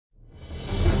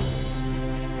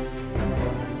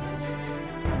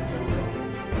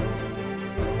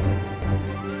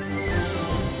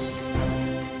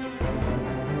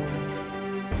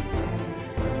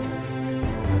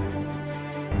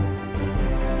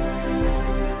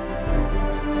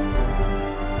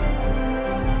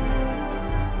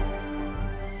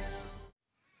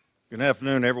Good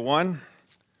afternoon, everyone.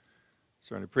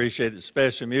 Certainly appreciate the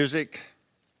special music.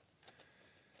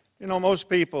 You know, most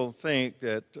people think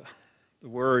that the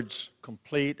words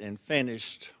complete and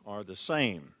finished are the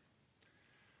same.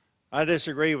 I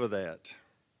disagree with that.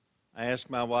 I asked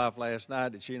my wife last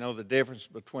night, did she know the difference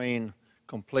between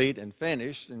complete and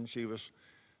finished? And she was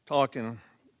talking,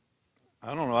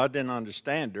 I don't know, I didn't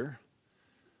understand her.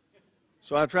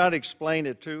 So I tried to explain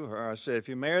it to her. I said, if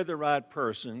you marry the right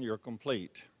person, you're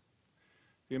complete.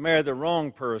 If you marry the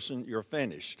wrong person, you're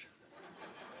finished.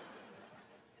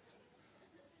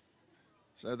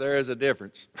 So there is a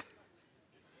difference.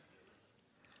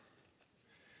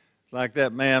 Like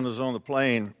that man was on the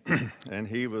plane, and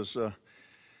he was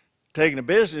taking a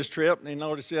business trip, and he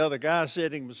noticed the other guy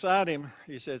sitting beside him.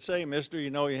 He said, say, mister, you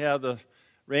know you have the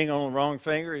ring on the wrong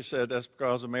finger? He said, that's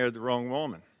because I married the wrong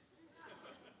woman.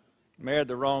 Married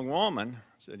the wrong woman?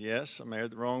 I said, yes, I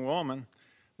married the wrong woman.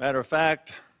 Matter of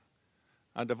fact,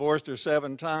 I divorced her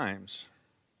 7 times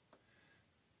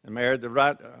and married the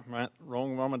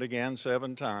wrong woman again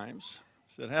 7 times.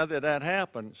 I said, how did that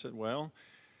happen? He said, well,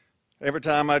 every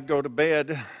time I'd go to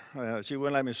bed, she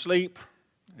wouldn't let me sleep,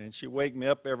 and she'd wake me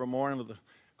up every morning with a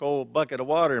cold bucket of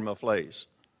water in my face.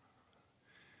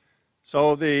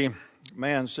 So the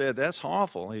man said, that's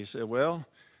awful. He said, well,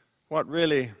 what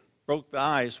really broke the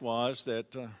ice was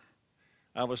that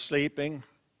I was sleeping,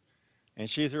 and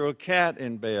she threw a cat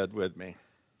in bed with me.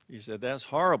 He said, that's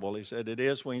horrible. He said, it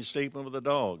is when you're sleeping with a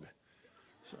dog.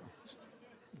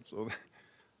 So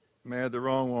married the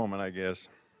wrong woman, I guess.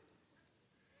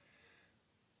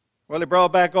 Well, he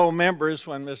brought back old members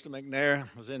when Mr. McNair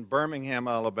was in Birmingham,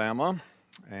 Alabama,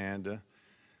 and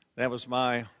that was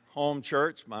my home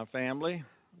church, my family.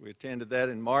 We attended that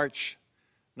in March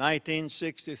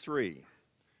 1963.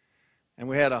 And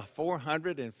we had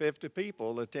 450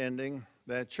 people attending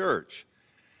that church.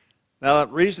 Now,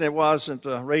 the reason it wasn't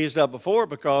raised up before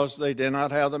because they did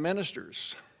not have the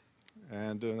ministers.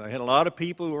 And they had a lot of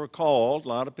people who were called, a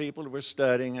lot of people who were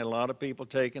studying, had a lot of people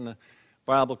taking the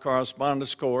Bible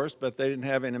correspondence course, but they didn't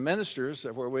have any ministers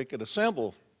where we could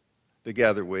assemble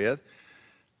together with.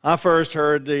 I first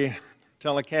heard the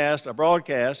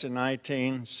broadcast in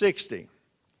 1960.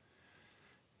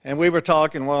 And we were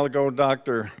talking a while ago,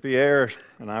 Dr. Pierre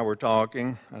and I were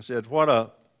talking. I said, what an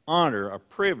honor, a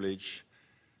privilege,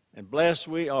 and blessed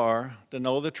we are to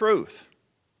know the truth.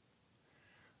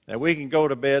 That we can go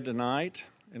to bed tonight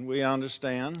and we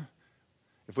understand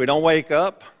if we don't wake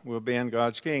up, we'll be in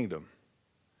God's kingdom.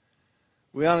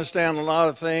 We understand a lot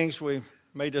of things we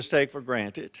may just take for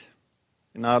granted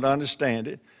and not understand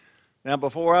it. Now,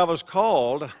 before I was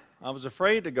called, I was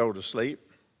afraid to go to sleep.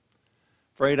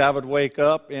 Afraid I would wake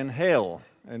up in hell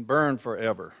and burn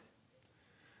forever.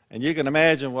 And you can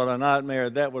imagine what a nightmare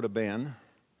that would have been.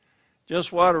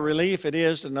 Just what a relief it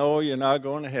is to know you're not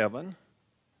going to heaven.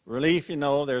 Relief you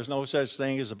know there's no such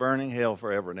thing as a burning hell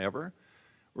forever and ever.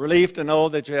 Relief to know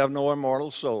that you have no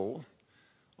immortal soul.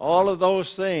 All of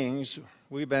those things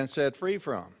we've been set free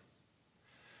from.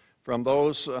 From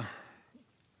those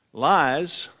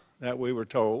lies that we were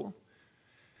told.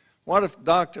 What if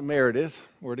Dr. Meredith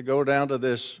were to go down to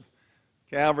this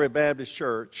Calvary Baptist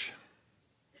Church,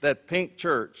 that pink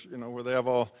church, you know, where they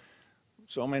have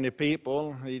so many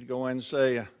people, he'd go in and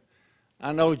say,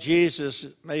 I know Jesus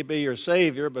may be your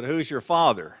Savior, but who's your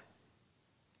Father?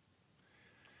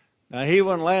 Now, he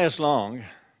wouldn't last long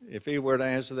if he were to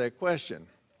answer that question.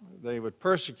 They would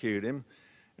persecute him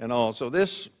and all. So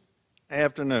this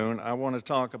afternoon, I want to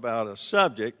talk about a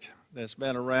subject that's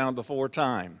been around before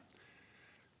time.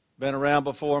 Been around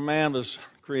before man was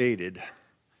created.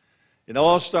 It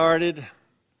all started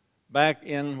back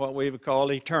in what we would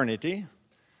call eternity,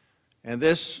 and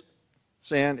this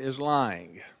sin is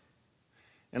lying.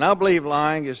 And I believe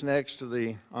lying is next to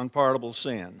the unpardonable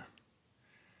sin.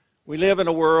 We live in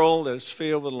a world that's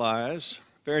filled with lies.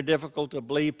 Very difficult to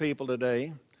believe people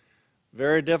today.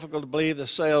 Very difficult to believe the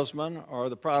salesman or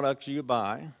the products you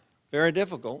buy. Very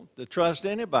difficult to trust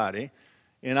anybody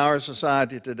in our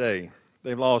society today.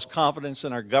 They've lost confidence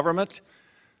in our government.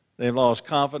 They've lost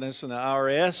confidence in the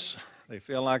IRS. They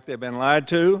feel like they've been lied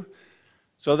to,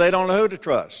 so they don't know who to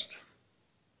trust.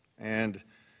 And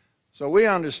so we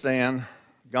understand,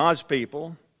 God's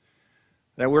people,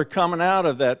 that we're coming out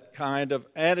of that kind of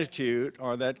attitude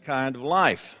or that kind of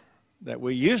life that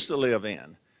we used to live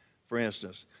in, for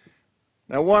instance.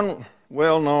 Now, one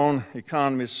well-known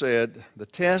economist said, the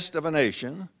test of a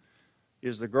nation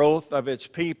is the growth of its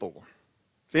people,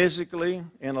 physically,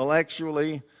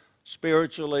 intellectually,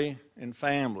 spiritually, and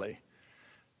family.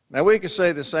 Now, we could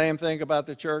say the same thing about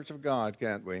the Church of God,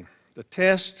 can't we? The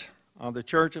test of the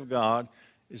Church of God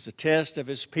is the test of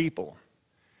His people.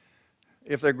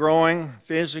 if they're growing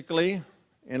physically,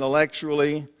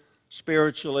 intellectually,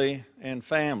 spiritually, and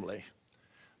family.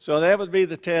 So that would be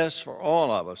the test for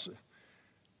all of us.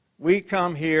 We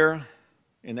come here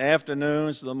in the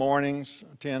afternoons, the mornings,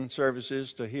 attend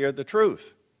services to hear the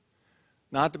truth.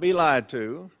 Not to be lied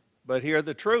to, but hear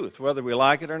the truth. Whether we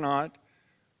like it or not,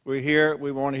 we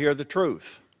want to hear the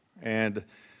truth. And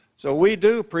so we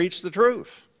do preach the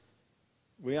truth.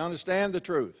 We understand the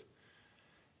truth.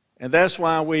 And that's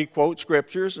why we quote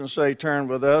scriptures and say, turn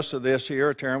with us to this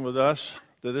here, turn with us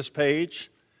to this page,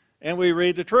 and we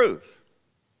read the truth.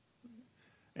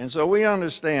 And so we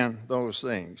understand those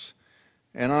things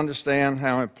and understand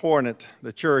how important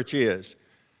the church is.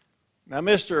 Now,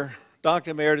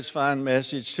 Dr. Meredith's fine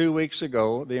message 2 weeks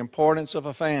ago, the importance of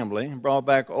a family, brought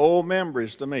back old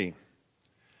memories to me.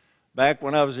 Back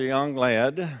when I was a young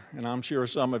lad, and I'm sure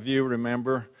some of you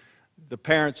remember the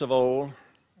parents of old,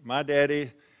 my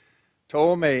daddy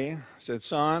told me, said,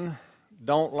 son,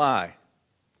 don't lie.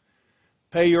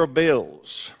 Pay your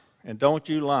bills, and don't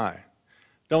you lie.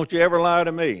 Don't you ever lie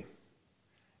to me,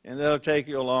 and that'll take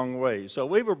you a long way. So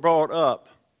we were brought up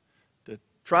to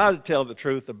try to tell the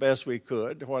truth the best we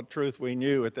could, what truth we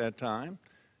knew at that time,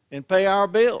 and pay our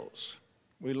bills.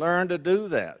 We learned to do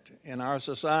that in our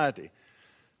society.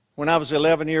 When I was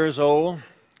 11 years old,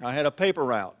 I had a paper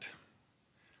route.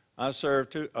 I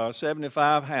served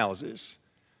 75 houses.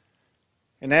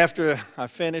 And after I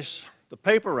finished the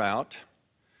paper route,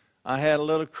 I had a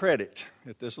little credit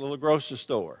at this little grocery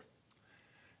store.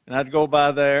 And I'd go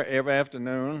by there every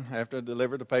afternoon after I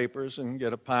delivered the papers and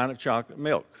get a pint of chocolate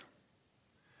milk.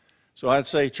 So I'd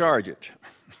say, charge it.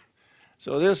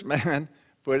 So this man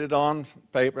put it on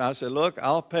paper. I said, look,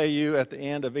 I'll pay you at the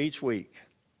end of each week.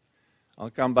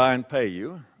 I'll come by and pay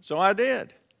you. So I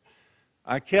did.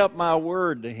 I kept my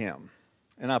word to him,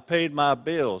 and I paid my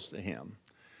bills to him.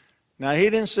 Now,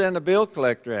 he didn't send a bill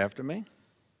collector after me.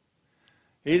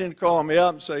 He didn't call me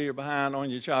up and say, you're behind on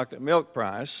your chocolate milk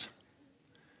price.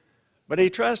 But he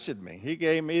trusted me. He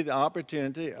gave me the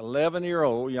opportunity,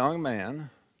 11-year-old young man,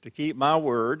 to keep my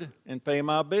word and pay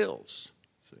my bills.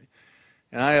 See?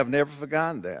 And I have never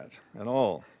forgotten that at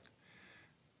all.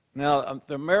 Now,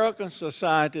 the American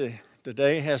society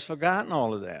today has forgotten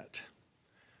all of that,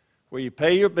 where you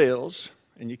pay your bills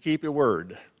and you keep your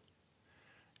word.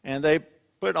 And they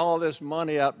put all this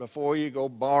money out before you, go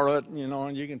borrow it,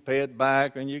 and you can pay it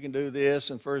back, and you can do this,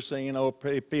 and first thing you know,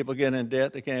 people get in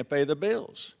debt, they can't pay their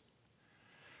bills.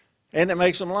 And it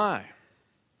makes them lie.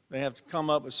 They have to come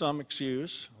up with some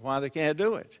excuse why they can't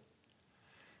do it.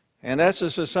 And that's a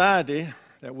society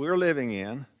that we're living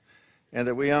in and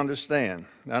that we understand.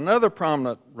 Now, another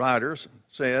prominent writer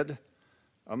said,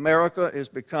 America is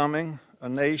becoming a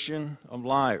nation of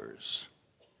liars.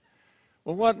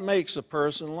 Well, what makes a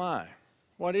person lie?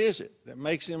 What is it that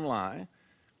makes him lie?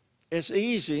 It's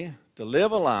easy to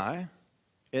live a lie.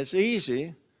 It's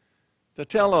easy to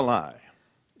tell a lie.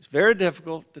 It's very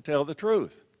difficult to tell the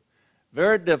truth.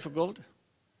 Very difficult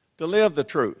to live the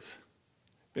truth,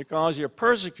 because you're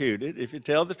persecuted if you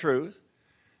tell the truth.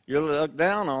 You're looked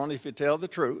down on if you tell the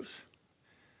truth.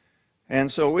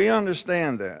 And so we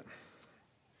understand that.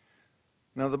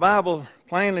 Now, the Bible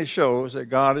plainly shows that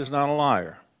God is not a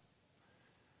liar.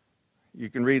 You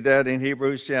can read that in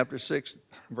Hebrews chapter 6,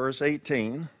 verse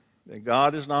 18, that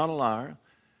God is not a liar.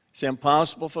 It's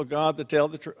impossible for God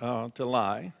to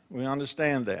lie. We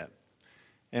understand that.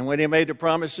 And when he made the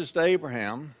promises to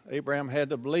Abraham, Abraham had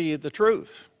to believe the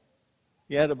truth.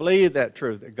 He had to believe that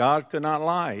truth, that God could not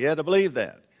lie. He had to believe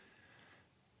that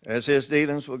as his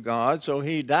dealings with God. So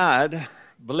he died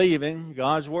believing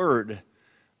God's word,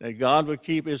 that God would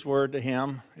keep his word to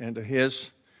him and to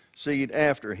his seed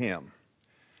after him.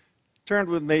 Turn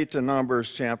with me to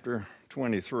Numbers chapter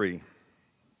 23.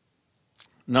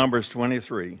 Numbers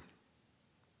 23.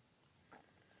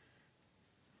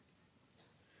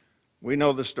 We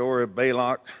know the story of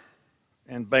Balak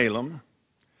and Balaam.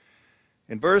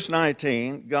 In verse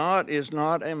 19, God is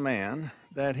not a man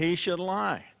that he should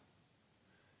lie.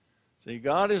 See,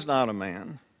 God is not a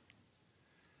man.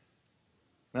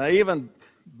 Now, even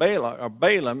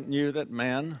Balaam knew that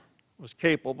man was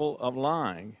capable of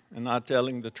lying and not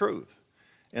telling the truth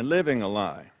and living a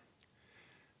lie.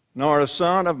 Nor a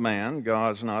son of man,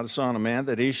 God's not a son of man,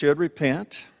 that he should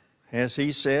repent. Has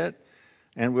he said,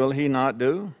 and will he not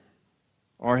do?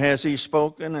 Or has he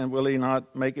spoken, and will he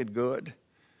not make it good?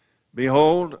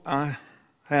 Behold, I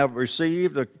have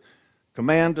received a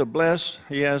command to bless.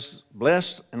 He has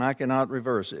blessed, and I cannot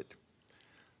reverse it.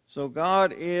 So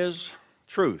God is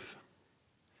truth.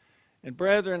 And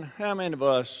brethren, how many of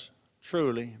us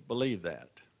truly believe that?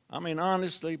 I mean,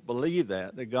 honestly believe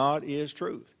that God is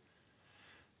truth.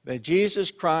 that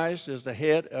Jesus Christ is the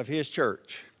head of his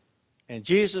church. And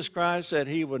Jesus Christ said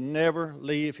he would never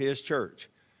leave his church.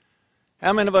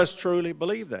 How many of us truly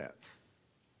believe that?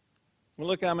 Well,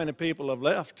 look how many people have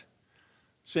left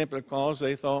simply because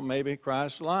they thought maybe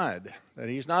Christ lied, that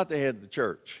he's not the head of the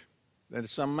church, that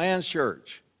it's some man's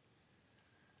church.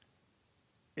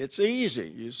 It's easy,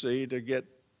 you see, to get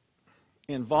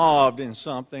involved in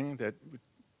something that would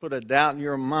put a doubt in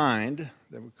your mind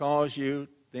that would cause you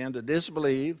then to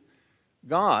disbelieve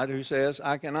God, who says,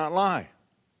 I cannot lie.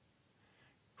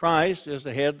 Christ is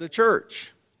the head of the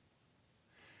church.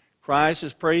 Christ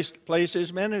has placed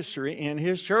his ministry in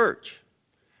his church.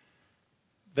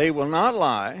 They will not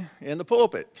lie in the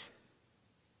pulpit.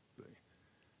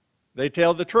 They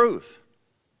tell the truth.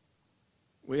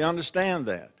 We understand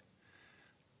that.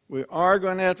 We are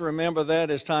going to have to remember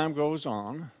that as time goes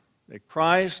on, that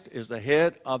Christ is the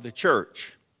head of the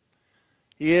church.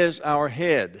 He is our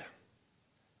head.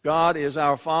 God is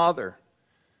our Father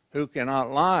who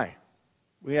cannot lie.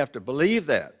 We have to believe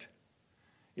that.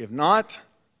 If not,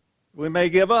 we may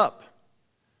give up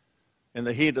in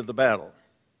the heat of the battle.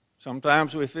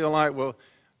 Sometimes we feel like, well,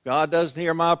 God doesn't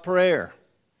hear my prayer.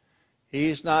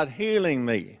 He's not healing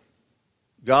me.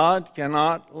 God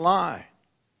cannot lie.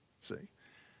 See,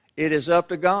 it is up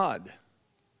to God.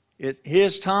 It's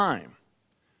his time.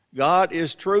 God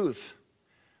is truth.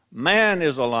 Man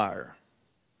is a liar.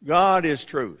 God is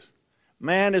truth.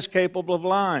 Man is capable of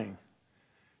lying.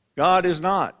 God is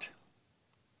not.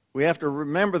 We have to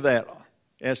remember that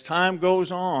as time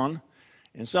goes on,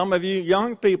 and some of you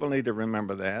young people need to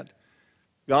remember that.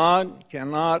 God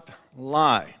cannot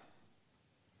lie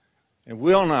and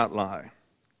will not lie,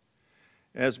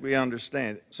 as we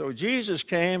understand it. So Jesus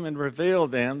came and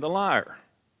revealed then the liar.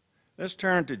 Let's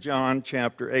turn to John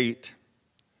chapter 8.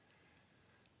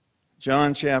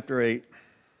 John chapter 8.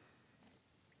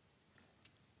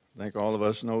 I think all of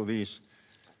us know these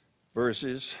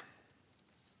verses.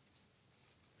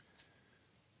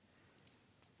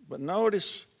 But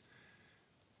notice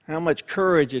how much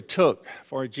courage it took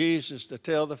for Jesus to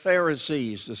tell the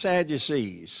Pharisees, the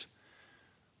Sadducees,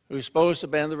 who were supposed to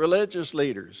have been the religious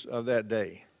leaders of that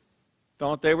day,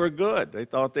 thought they were good, they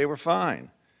thought they were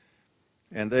fine,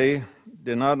 and they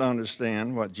did not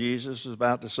understand what Jesus was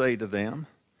about to say to them.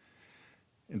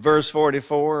 In verse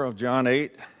 44 of John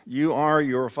 8, you are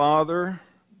your father,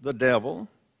 the devil,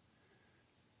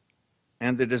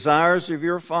 and the desires of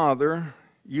your father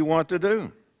you want to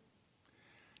do.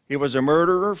 He was a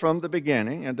murderer from the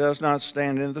beginning and does not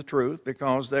stand in the truth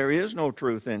because there is no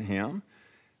truth in him.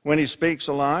 When he speaks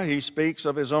a lie, he speaks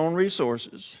of his own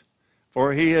resources,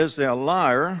 for he is the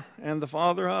liar and the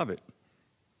father of it.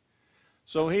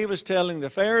 So he was telling the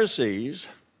Pharisees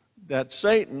that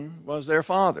Satan was their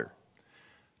father,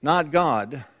 not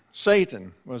God.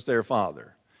 Satan was their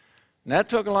father. And that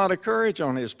took a lot of courage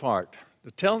on his part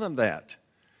to tell them that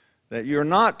you're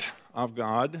not of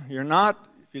God. You're not,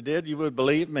 if you did, you would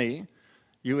believe me.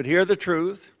 You would hear the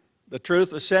truth. The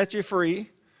truth would set you free.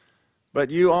 But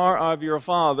you are of your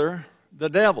father, the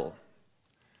devil.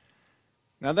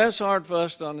 Now that's hard for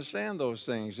us to understand those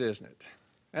things, isn't it?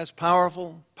 That's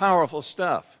powerful, powerful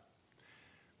stuff.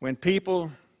 When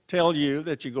people tell you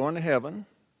that you're going to heaven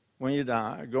when you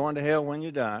die, or going to hell when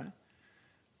you die,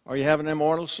 or you have an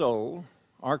immortal soul,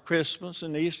 or Christmas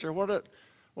and Easter,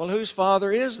 well, whose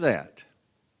father is that?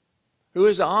 Who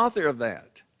is the author of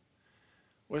that?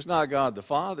 Well, it's not God the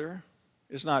Father.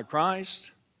 It's not Christ.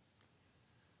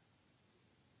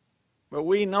 But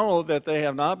we know that they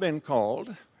have not been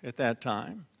called at that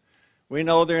time. We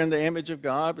know they're in the image of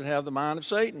God but have the mind of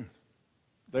Satan.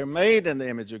 They're made in the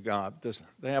image of God.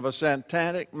 They have a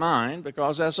satanic mind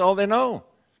because that's all they know.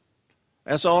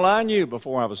 That's all I knew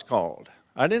before I was called.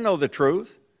 I didn't know the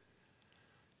truth.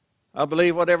 I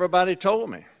believed what everybody told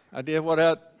me. I did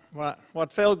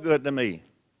what felt good to me.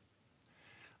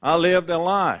 I lived a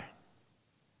lie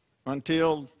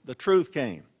until the truth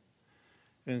came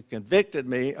and convicted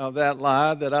me of that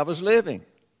lie that I was living.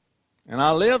 And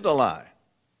I lived a lie.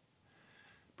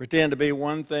 Pretend to be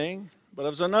one thing, but it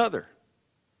was another.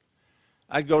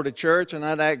 I'd go to church and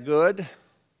I'd act good,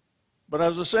 but I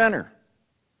was a sinner.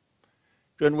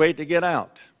 Couldn't wait to get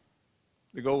out,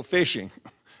 to go fishing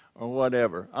or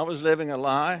whatever. I was living a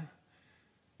lie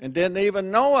and didn't even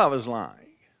know I was lying.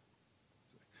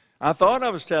 I thought I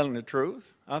was telling the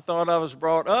truth. I thought I was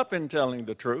brought up in telling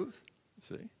the truth,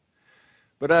 see.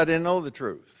 But I didn't know the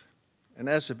truth. And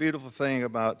that's the beautiful thing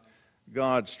about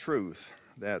God's truth,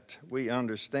 that we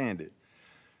understand it.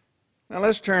 Now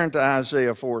let's turn to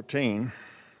Isaiah 14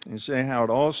 and see how it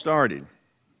all started.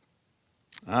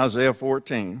 Isaiah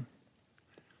 14.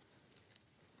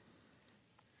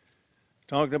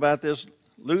 talking about this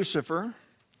Lucifer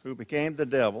who became the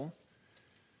devil.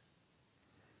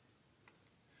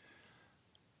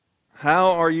 How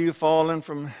are you fallen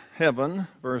from heaven,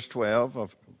 verse 12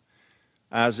 of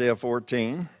Isaiah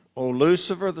 14, O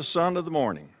Lucifer, the son of the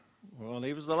morning. Well,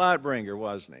 he was the light bringer,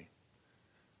 wasn't he?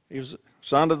 He was the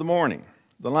son of the morning,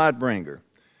 the light bringer.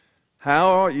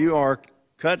 How you are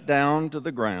cut down to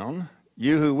the ground,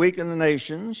 you who weaken the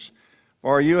nations,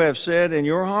 for you have said in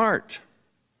your heart.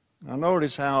 Now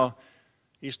notice how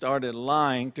he started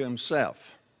lying to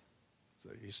himself. So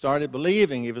he started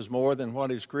believing he was more than what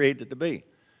he was created to be.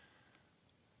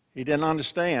 He didn't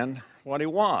understand what he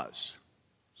was.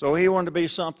 So he wanted to be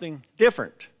something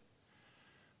different,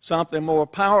 something more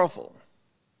powerful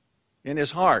in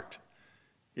his heart.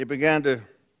 He began to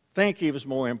think he was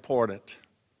more important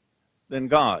than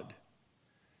God.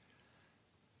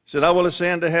 He said, I will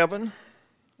ascend to heaven.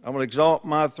 I will exalt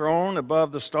my throne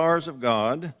above the stars of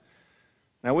God.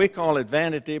 Now we call it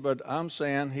vanity, but I'm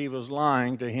saying he was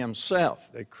lying to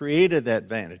himself. They created that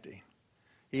vanity.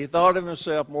 He thought of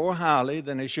himself more highly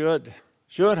than he should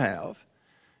have.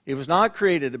 He was not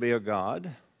created to be a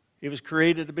god. He was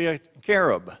created to be a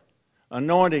cherub,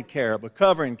 anointed cherub, a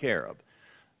covering cherub.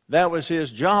 That was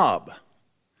his job,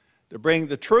 to bring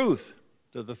the truth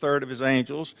to the third of his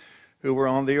angels who were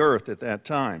on the earth at that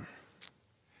time.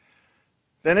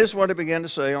 Then this is what he began to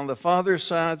say, on the farther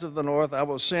sides of the north I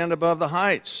will ascend above the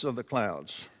heights of the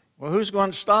clouds. Well, who's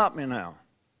going to stop me now?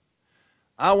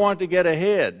 I want to get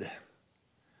ahead.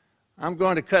 I'm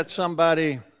going to cut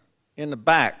somebody in the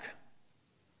back.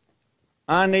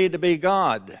 I need to be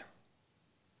God.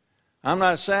 I'm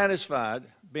not satisfied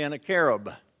being a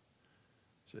cherub.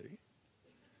 See?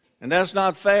 And that's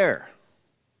not fair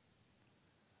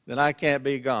that I can't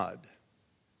be God.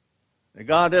 That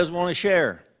God doesn't want to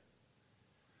share.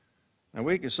 Now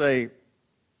we can say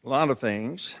a lot of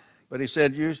things, but he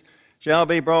said, you shall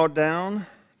be brought down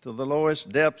to the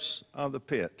lowest depths of the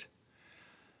pit.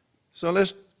 So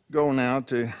let's go now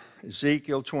to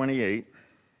Ezekiel 28.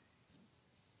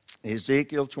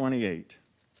 Ezekiel 28.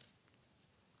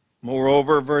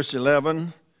 Moreover, verse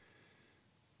 11,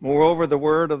 moreover, the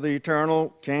word of the Eternal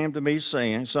came to me,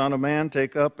 saying, Son of man,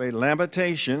 take up a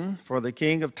lamentation for the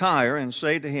king of Tyre, and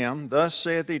say to him, Thus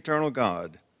saith the eternal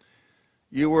God,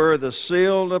 you were the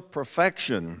seal of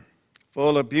perfection,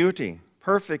 full of beauty,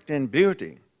 perfect in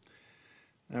beauty.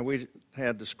 Now we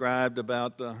had described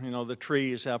about the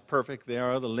trees, how perfect they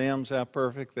are, the limbs, how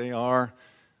perfect they are.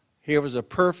 Here was a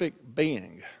perfect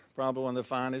being, probably one of the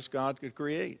finest God could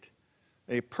create.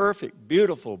 A perfect,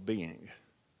 beautiful being,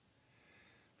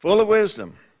 full of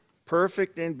wisdom,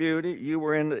 perfect in beauty. You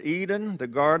were in Eden, the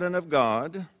garden of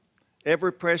God.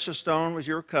 Every precious stone was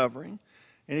your covering.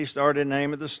 And he started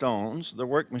naming the stones. The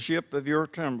workmanship of your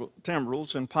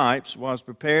timbrels and pipes was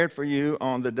prepared for you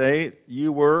on the day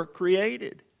you were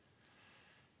created.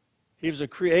 He was a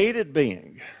created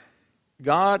being.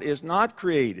 God is not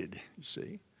created, you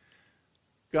see.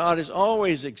 God has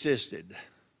always existed.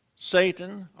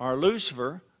 Satan, or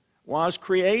Lucifer, was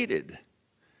created.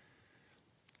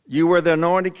 You were the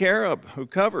anointed cherub who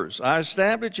covers. I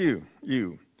established you.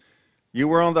 You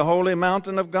were on the holy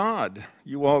mountain of God.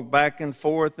 You walked back and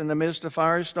forth in the midst of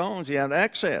fiery stones. You had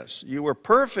access. You were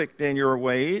perfect in your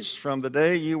ways from the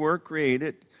day you were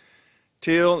created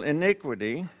till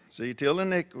iniquity. See, till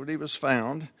iniquity was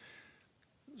found.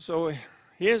 So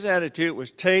his attitude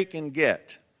was take and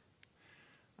get.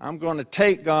 I'm going to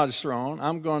take God's throne.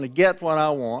 I'm going to get what I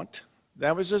want.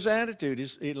 That was his attitude.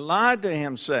 He lied to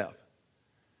himself.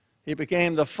 He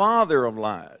became the father of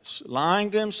lies, lying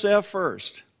to himself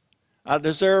first. I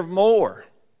deserve more.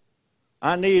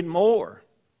 I need more.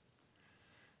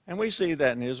 And we see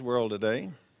that in his world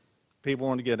today. People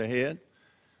want to get ahead.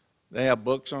 They have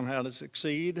books on how to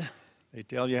succeed. They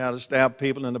tell you how to stab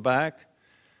people in the back,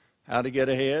 how to get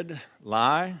ahead,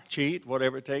 lie, cheat,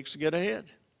 whatever it takes to get ahead.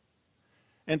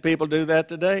 And people do that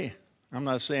today. I'm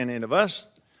not saying any of us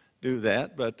do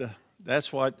that, but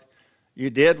that's what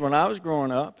you did when I was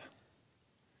growing up,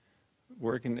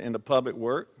 working in the public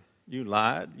work. You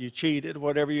lied, you cheated,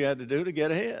 whatever you had to do to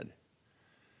get ahead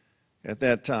at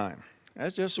that time.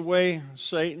 That's just the way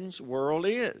Satan's world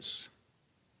is.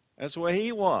 That's the way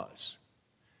he was.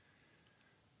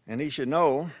 And he should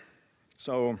know,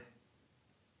 so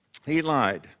he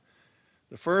lied.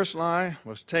 The first lie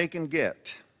was take and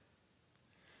get.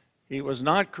 He was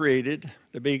not created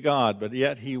to be God, but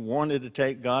yet he wanted to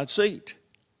take God's seat.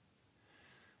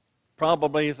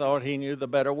 Probably thought he knew the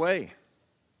better way.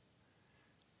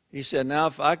 He said, now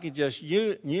if I could just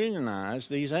unionize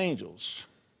these angels,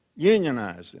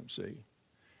 unionize them, see.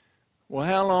 Well,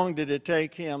 how long did it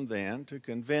take him then to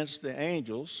convince the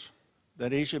angels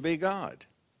that he should be God,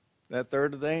 that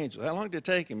third of the angels. How long did it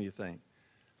take him, you think?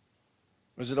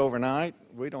 Was it overnight?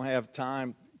 We don't have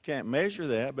time, can't measure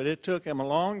that, but it took him a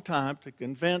long time to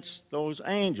convince those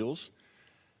angels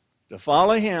to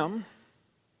follow him.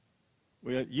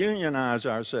 We'll unionize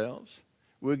ourselves.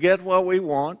 We'll get what we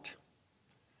want.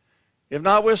 If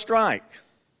not, we'll strike.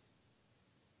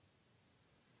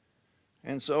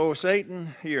 And so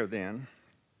Satan here then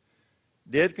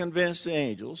did convince the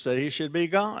angels that he should be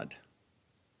God.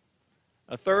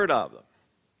 A third of them,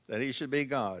 that he should be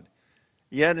God.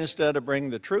 Yet instead of bringing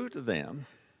the truth to them,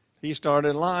 he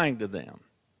started lying to them,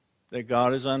 that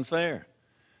God is unfair.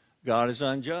 God is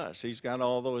unjust. He's got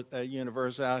all that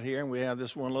universe out here, and we have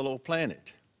this one little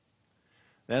planet.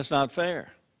 That's not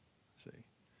fair. See?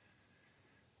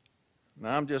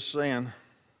 Now, I'm just saying,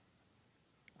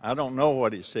 I don't know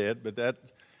what he said, but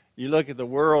that you look at the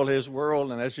world, his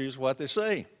world, and that's usually what they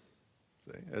say.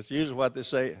 See? That's usually what they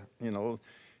say. You know,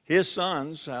 his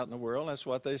sons out in the world, that's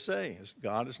what they say.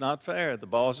 God is not fair. The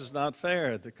boss is not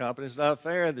fair. The company is not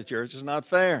fair. The church is not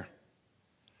fair.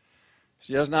 It's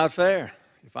just not fair.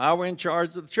 If I were in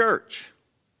charge of the church,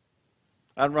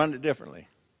 I'd run it differently.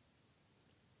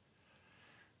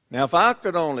 Now, if I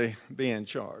could only be in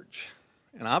charge,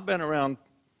 and I've been around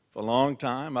for a long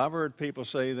time, I've heard people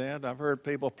say that. I've heard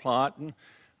people plotting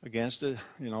against the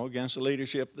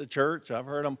leadership of the church. I've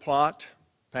heard them plot.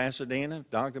 Pasadena,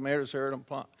 Dr. Meredith heard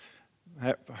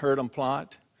them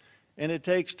plot. And it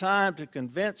takes time to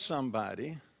convince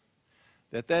somebody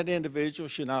that that individual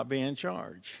should not be in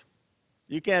charge.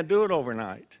 You can't do it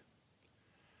overnight.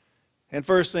 And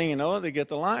first thing you know, they get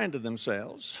to lying to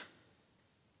themselves.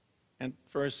 And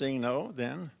first thing you know,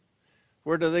 then,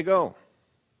 where do they go?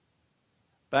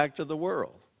 Back to the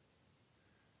world.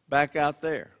 Back out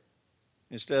there.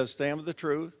 Instead of staying with the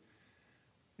truth,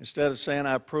 instead of saying,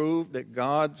 I prove that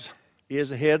God is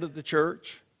the head of the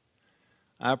church,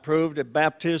 I prove at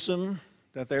baptism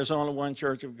that there's only one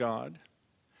church of God,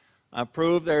 I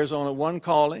prove there's only one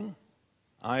calling,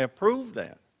 I approve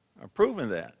that. I've proven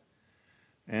that.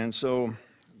 And so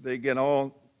they get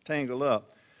all tangled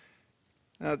up.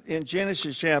 Now, in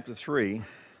Genesis chapter 3,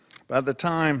 by the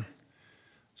time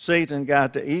Satan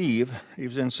got to Eve, he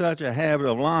was in such a habit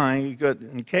of lying, he got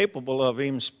incapable of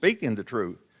even speaking the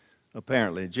truth,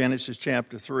 apparently. Genesis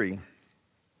chapter 3.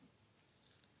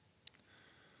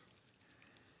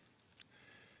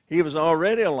 He was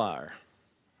already a liar.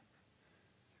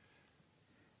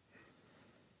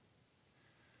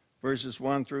 Verses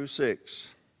 1 through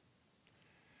 6.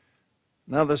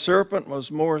 Now the serpent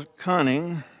was more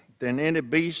cunning than any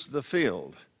beast of the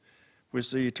field, which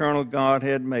the eternal God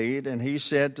had made. And he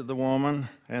said to the woman,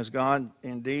 Has God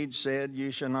indeed said,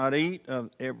 You shall not eat of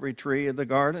every tree of the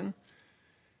garden?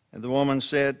 And the woman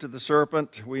said to the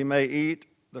serpent, We may eat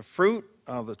the fruit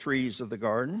of the trees of the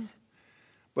garden,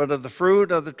 but of the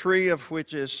fruit of the tree of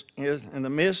which is in the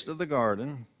midst of the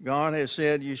garden, God has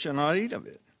said, You shall not eat of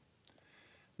it,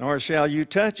 nor shall you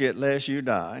touch it, lest you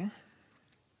die.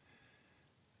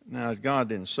 Now, God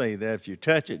didn't say that if you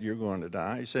touch it, you're going to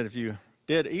die. He said if you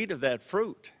did eat of that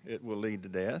fruit, it will lead to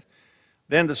death.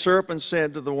 Then the serpent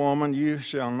said to the woman, You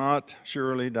shall not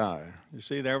surely die. You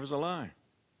see, there was a lie.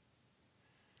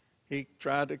 He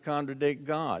tried to contradict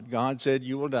God. God said,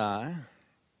 You will die.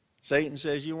 Satan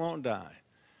says, You won't die.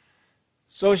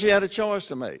 So she had a choice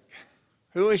to make.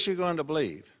 Who is she going to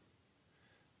believe?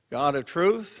 God of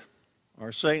truth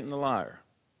or Satan the liar?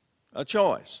 A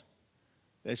choice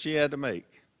that she had to make.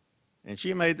 And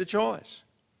she made the choice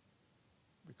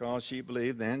because she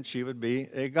believed then she would be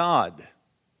a god.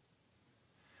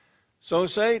 So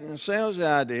Satan sells the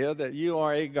idea that you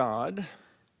are a god,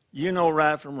 you know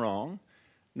right from wrong,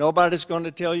 nobody's going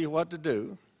to tell you what to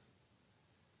do.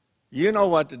 You know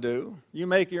what to do. You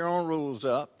make your own rules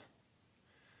up.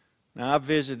 Now, I've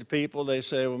visited people, they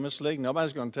say, Well, Miss Lee,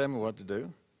 nobody's going to tell me what to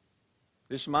do.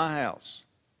 This is my house.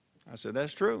 I said,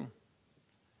 That's true.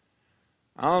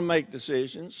 I'll make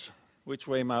decisions which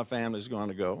way my family's going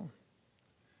to go.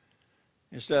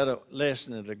 Instead of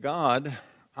listening to God,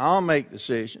 I'll make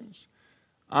decisions.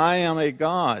 I am a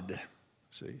God.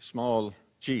 See, small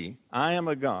g. I am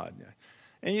a God.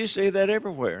 And you see that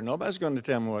everywhere. Nobody's going to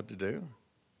tell me what to do.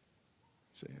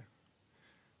 See.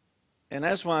 And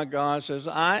that's why God says,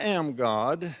 I am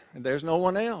God, and there's no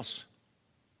one else.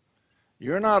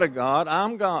 You're not a God,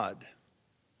 I'm God.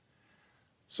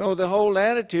 So the whole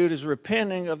attitude is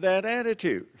repenting of that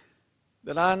attitude,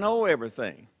 that I know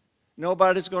everything.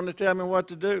 Nobody's going to tell me what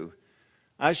to do.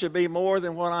 I should be more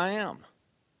than what I am.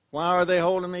 Why are they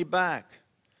holding me back?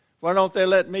 Why don't they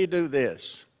let me do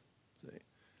this? See?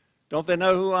 Don't they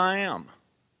know who I am?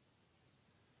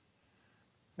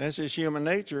 That's his human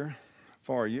nature.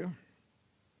 for you.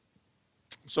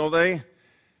 So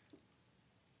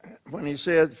when he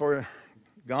said, for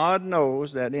God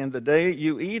knows that in the day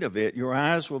you eat of it, your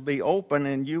eyes will be open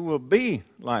and you will be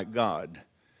like God,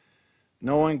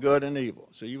 knowing good and evil.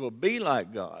 So you will be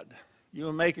like God. You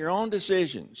will make your own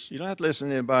decisions. You don't have to listen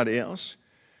to anybody else.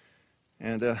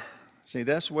 And see,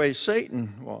 that's the way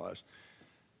Satan was.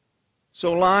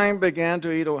 So lying began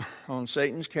to eat on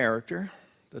Satan's character.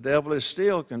 The devil is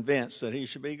still convinced that he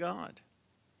should be God.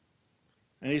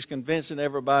 And he's convincing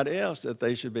everybody else that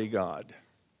they should be God.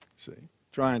 See,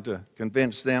 trying to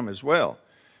convince them as well.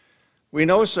 We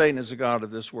know Satan is the god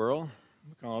of this world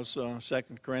because 2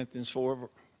 Corinthians 4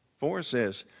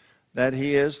 says that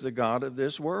he is the god of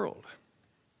this world.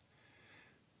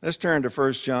 Let's turn to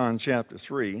 1 John chapter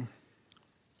 3.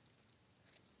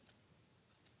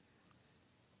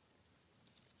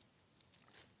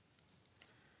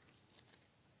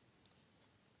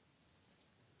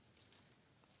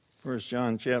 First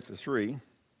John chapter 3,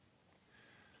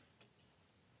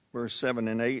 verse 7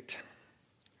 and 8.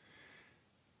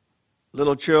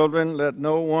 Little children, let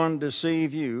no one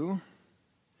deceive you.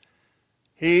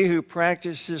 He who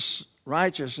practices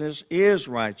righteousness is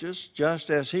righteous,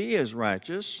 just as he is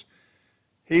righteous.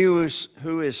 He who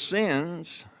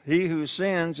sins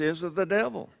is of the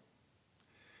devil.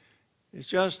 It's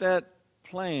just that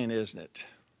plain, isn't it?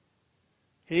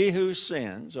 He who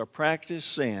sins or practices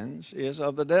sins is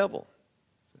of the devil,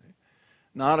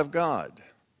 not of God.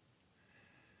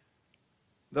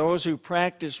 Those who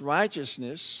practice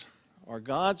righteousness, or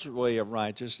God's way of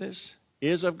righteousness,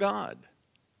 is of God.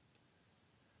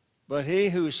 But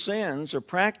he who sins or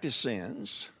practices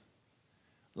sins,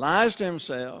 lies to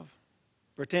himself,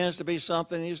 pretends to be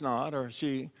something he's not, or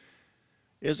she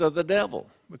is of the devil,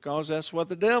 because that's what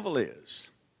the devil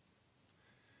is.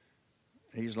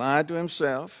 He's lied to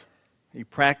himself. He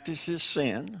practices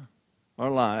sin or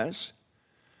lies,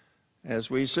 as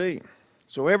we see.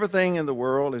 So everything in the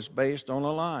world is based on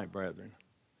a lie, brethren.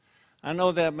 I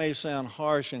know that may sound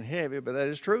harsh and heavy, but that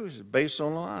is true. It's based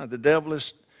on a lie. The devil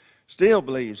still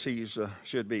believes he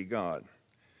should be God.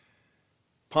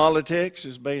 Politics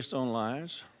is based on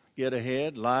lies. Get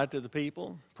ahead, lie to the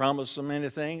people, promise them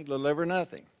anything, deliver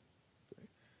nothing.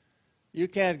 You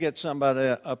can't get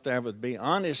somebody up there that be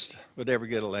honest would ever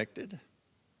get elected.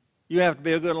 You have to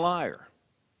be a good liar.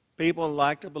 People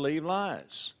like to believe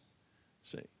lies.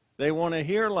 See, they want to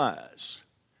hear lies.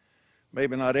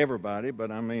 Maybe not everybody,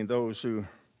 but I mean those who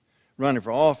running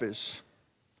for office.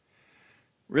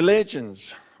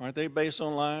 Religions, aren't they based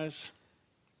on lies?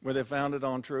 Were they founded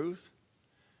on truth?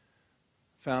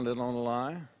 Founded on a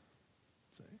lie?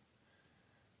 See?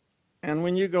 And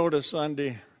when you go to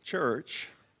Sunday church,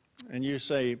 and you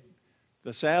say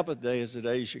the Sabbath day is the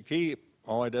day you should keep,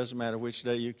 oh, it doesn't matter which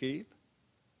day you keep.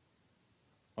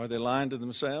 Are they lying to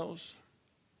themselves?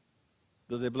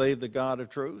 Do they believe the God of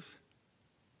truth?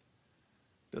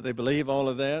 Do they believe all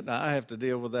of that? Now, I have to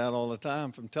deal with that all the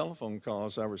time from telephone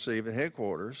calls I receive at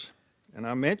headquarters. And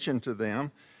I mention to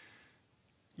them,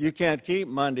 you can't keep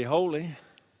Monday holy.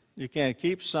 You can't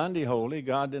keep Sunday holy.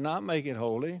 God did not make it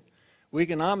holy. We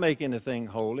cannot make anything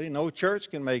holy. No church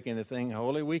can make anything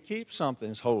holy. We keep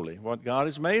something's holy, what God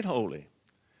has made holy.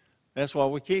 That's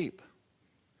what we keep.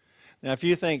 Now, if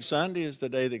you think Sunday is the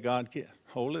day that God kept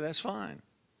holy, that's fine.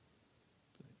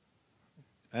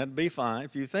 That'd be fine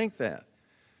if you think that.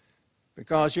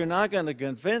 Because you're not going to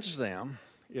convince them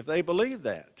if they believe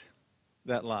that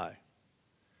lie.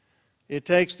 It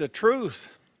takes the truth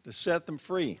to set them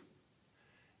free.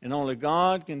 And only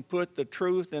God can put the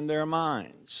truth in their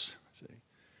minds.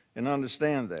 And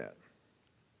understand that.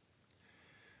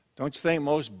 Don't you think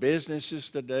most businesses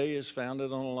today is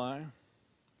founded on a lie?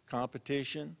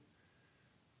 Competition.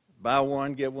 Buy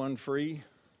one, get one free.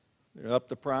 They up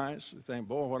the price. They think,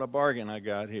 boy, what a bargain I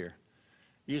got here.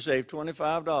 You save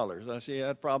 $25. I say,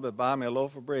 that'd probably buy me a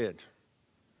loaf of bread.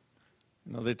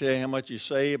 You know, they tell you how much you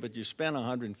save, but you spend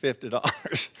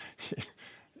 $150.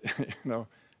 You know,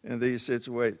 in these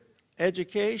situations.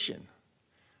 Education.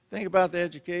 Think about the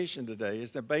education today.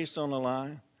 Is it based on a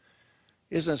lie?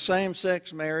 Isn't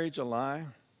same-sex marriage a lie?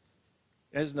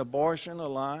 Isn't abortion a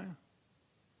lie?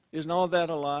 Isn't all that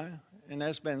a lie? And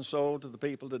that's been sold to the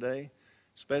people today,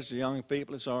 especially young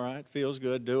people. It's all right. Feels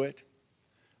good. Do it.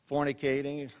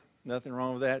 Fornicating, nothing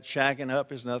wrong with that. Shacking up,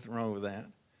 there's nothing wrong with that.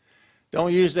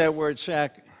 Don't use that word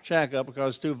shack up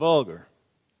because it's too vulgar.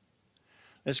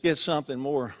 Let's get something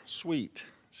more sweet,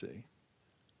 see.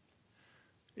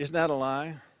 Isn't that a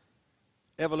lie?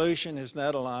 Evolution, isn't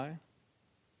that a lie?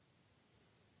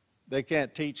 They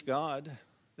can't teach God.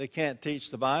 They can't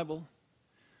teach the Bible.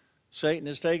 Satan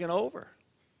has taken over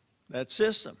that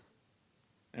system.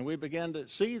 And we began to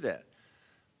see that.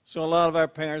 So a lot of our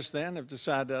parents then have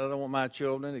decided, I don't want my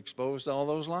children exposed to all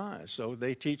those lies. So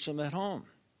they teach them at home.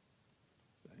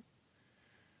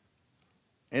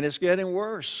 And it's getting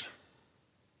worse.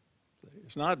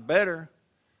 It's not better.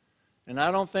 And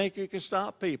I don't think you can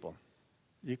stop people.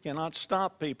 You cannot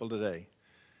stop people today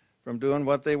from doing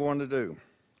what they want to do.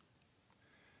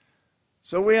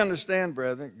 So we understand,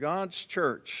 brethren, God's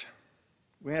church,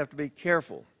 we have to be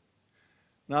careful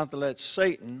not to let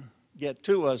Satan get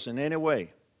to us in any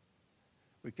way.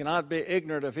 We cannot be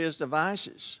ignorant of his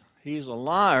devices. He's a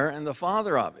liar and the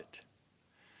father of it.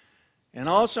 And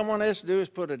all someone has to do is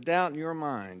put a doubt in your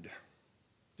mind,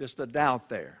 just a doubt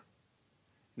there.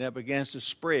 And that begins to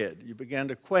spread. You begin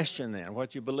to question then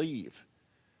what you believe.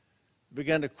 You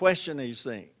begin to question these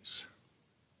things.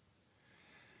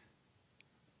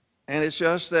 And it's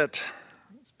just that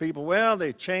people, well,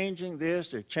 they're changing this,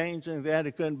 they're changing that.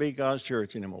 It couldn't be God's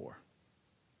church anymore.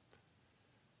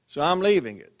 So I'm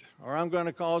leaving it, or I'm going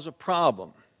to cause a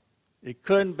problem. It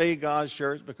couldn't be God's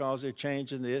church because they're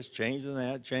changing this, changing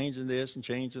that, changing this, and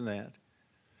changing that.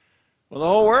 Well, the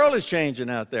whole world is changing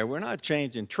out there. We're not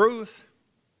changing truth.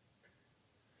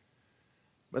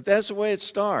 But that's the way it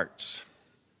starts.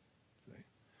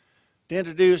 To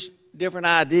introduce different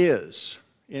ideas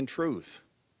in truth.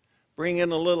 Bring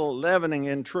in a little leavening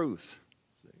in truth.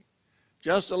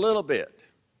 Just a little bit.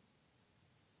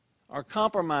 Or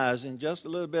compromising just a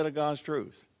little bit of God's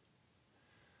truth.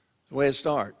 That's the way it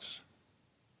starts.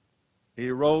 It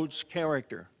erodes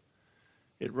character.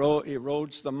 It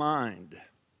erodes the mind.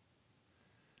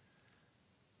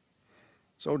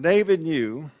 So David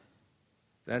knew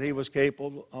that he was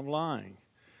capable of lying.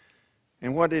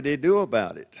 And what did he do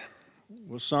about it?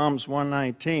 Well, Psalms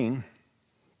 119.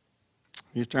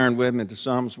 You turn with me to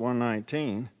Psalms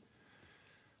 119.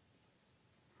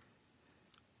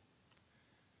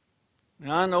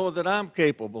 Now, I know that I'm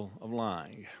capable of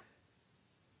lying.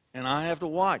 And I have to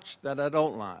watch that I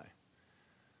don't lie.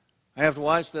 I have to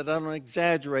watch that I don't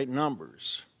exaggerate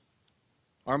numbers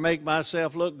or make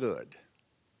myself look good.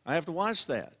 I have to watch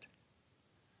that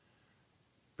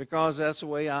because that's the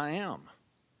way I am.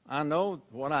 I know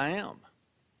what I am.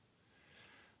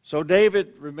 So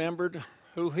David remembered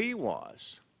who he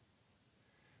was.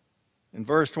 In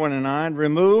verse 29,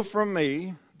 remove from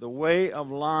me the way of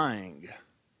lying.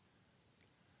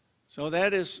 So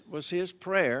that was his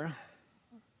prayer,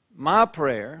 my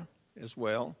prayer as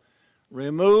well.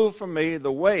 Remove from me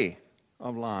the way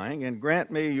of lying and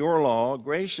grant me your law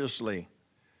graciously.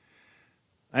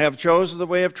 I have chosen the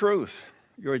way of truth.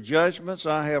 Your judgments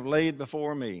I have laid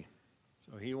before me.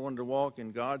 So he wanted to walk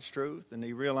in God's truth, and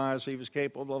he realized he was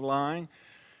capable of lying.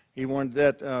 He wanted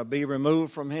that be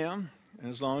removed from him. And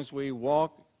as long as we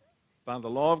walk by the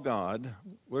law of God,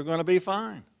 we're going to be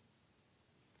fine.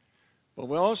 But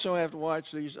we also have to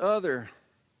watch these other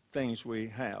things we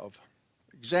have.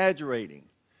 Exaggerating,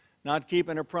 not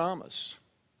keeping a promise.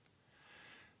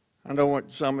 I don't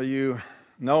want some of you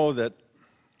know that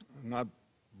I'm not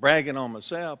bragging on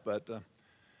myself, but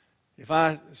if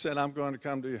I said I'm going to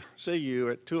come to see you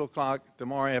at 2 o'clock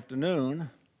tomorrow afternoon,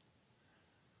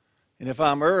 and if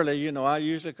I'm early, I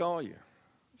usually call you.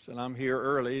 I said, I'm here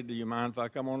early. Do you mind if I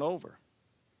come on over?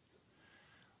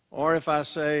 Or if I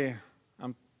say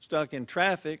I'm stuck in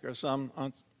traffic or some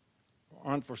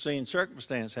unforeseen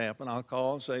circumstance happen, I'll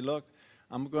call and say, look,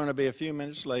 I'm going to be a few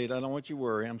minutes late. I don't want you to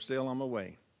worry. I'm still on my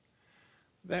way.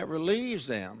 That relieves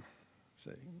them.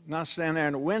 See, not standing there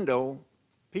in the window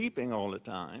peeping all the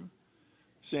time,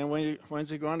 saying, when's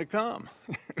he going to come?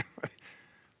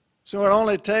 So it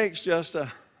only takes just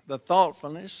the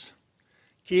thoughtfulness,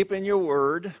 keeping your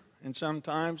word, and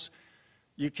sometimes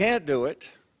you can't do it,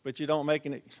 but you don't make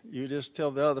it. You just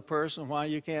tell the other person why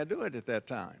you can't do it at that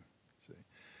time. See?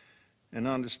 And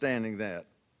understanding that.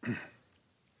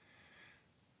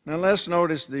 Now let's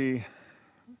notice the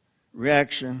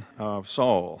reaction of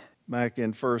Saul back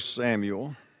in 1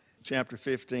 Samuel chapter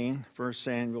 15, 1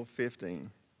 Samuel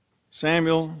 15.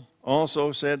 Samuel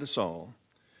also said to Saul,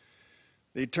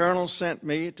 the Eternal sent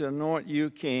me to anoint you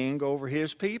king over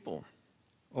his people,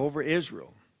 over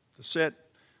Israel, to set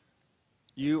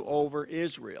you over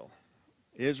Israel,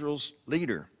 Israel's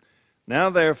leader. Now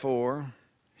therefore,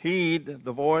 heed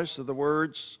the voice of the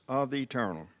words of the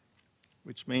Eternal,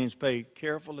 which means pay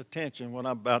careful attention to what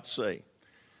I'm about to say.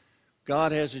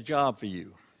 God has a job for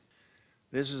you.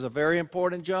 This is a very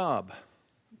important job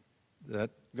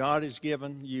that God has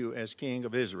given you as king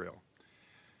of Israel.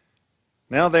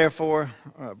 Now therefore,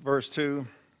 verse 2,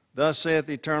 thus saith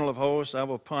the Eternal of hosts, I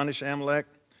will punish Amalek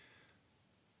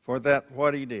for that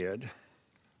what he did,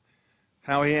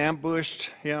 how he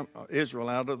ambushed Israel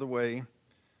out of the way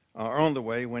or on the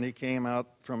way when he came out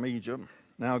from Egypt.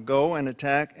 Now go and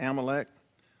attack Amalek,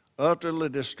 utterly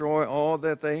destroy all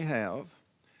that they have,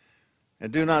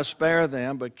 and do not spare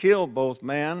them, but kill both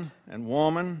man and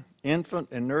woman, infant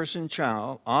and nursing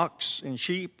child, ox and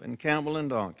sheep, and camel and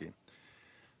donkey.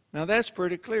 Now that's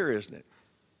pretty clear, isn't it?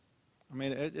 I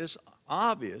mean, it's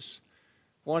obvious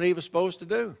what he was supposed to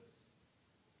do.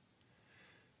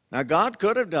 Now God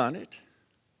could have done it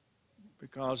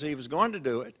because he was going to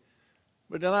do it,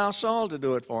 but allow Saul to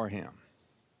do it for him.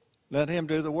 Let him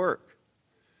do the work.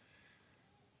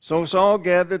 So Saul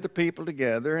gathered the people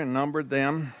together and numbered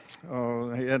them.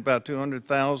 He had about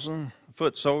 200,000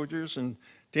 foot soldiers and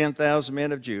 10,000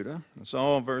 men of Judah. And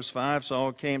Saul, verse 5,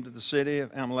 Saul came to the city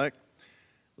of Amalek,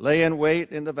 lay in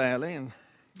wait in the valley,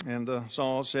 and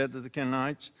Saul said to the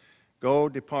Kenites, go,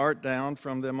 depart down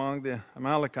from among the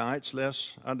Amalekites,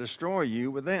 lest I destroy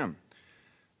you with them.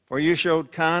 For you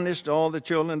showed kindness to all the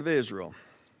children of Israel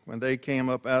when they came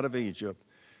up out of Egypt.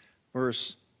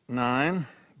 Verse 9,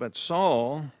 but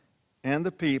Saul and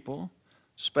the people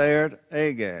spared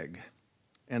Agag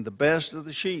and the best of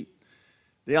the sheep,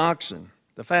 the oxen,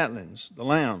 the fatlings, the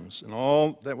lambs, and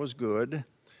all that was good,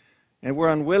 and were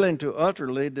unwilling to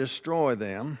utterly destroy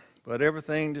them, but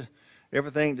everything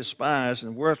despised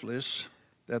and worthless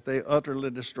that they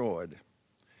utterly destroyed.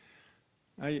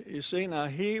 Now, you see, now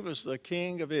he was the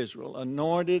king of Israel,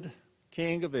 anointed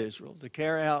king of Israel, to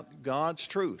carry out God's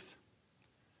truth,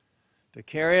 to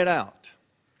carry it out.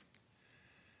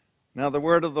 Now the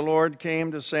word of the Lord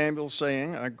came to Samuel,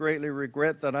 saying, I greatly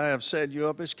regret that I have set you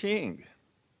up as king,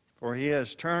 for he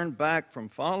has turned back from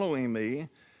following me,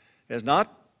 has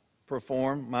not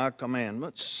performed my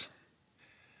commandments.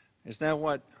 Is that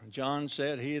what John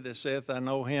said? He that saith, I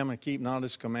know him, and keep not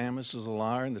his commandments is a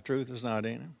liar, and the truth is not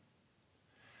in him.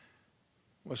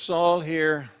 Was Saul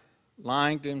here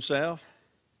lying to himself?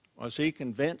 Was he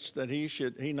convinced that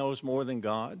he knows more than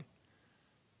God?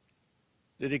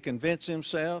 Did he convince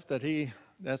himself that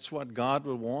that's what God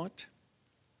would want?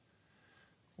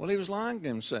 Well, he was lying to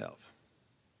himself.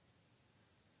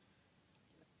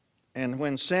 And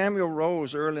when Samuel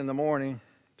rose early in the morning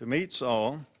to meet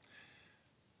Saul,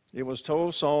 it was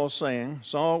told Saul, saying,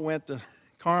 Saul went to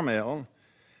Carmel,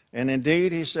 and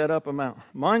indeed he set up a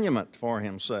monument for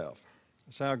himself.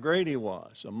 That's how great he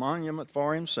was, a monument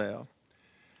for himself.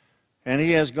 And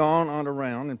he has gone on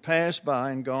around and passed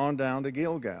by and gone down to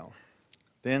Gilgal.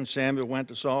 Then Samuel went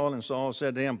to Saul, and Saul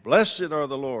said to him, Blessed are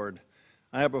the Lord.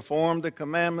 I have performed the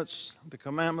commandment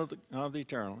of the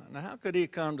eternal. Now, how could he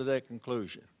come to that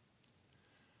conclusion?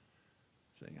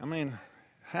 See, I mean,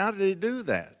 how did he do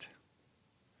that?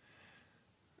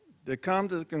 To come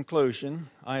to the conclusion,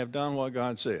 I have done what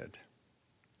God said.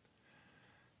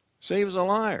 See, he was a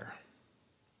liar.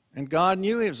 And God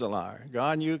knew he was a liar.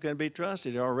 God knew he couldn't be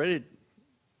trusted. He had already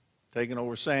taken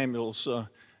over Samuel's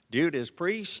duty as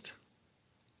priest.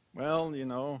 Well, you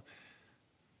know,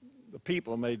 the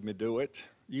people made me do it.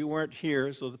 You weren't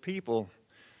here, so the people,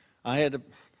 I had to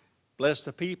bless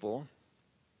the people.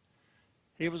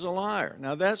 He was a liar.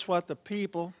 Now that's what the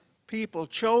people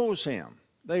chose him.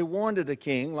 They wanted a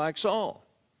king like Saul.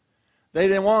 They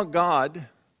didn't want God,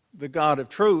 the God of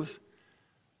truth.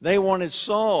 They wanted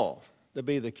Saul to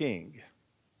be the king.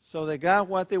 So they got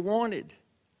what they wanted.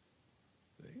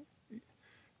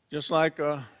 Just like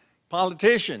a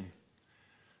politician,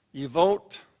 you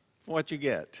vote for what you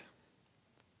get.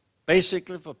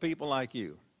 Basically for people like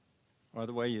you, or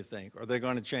the way you think. Are they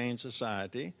going to change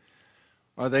society?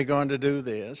 Are they going to do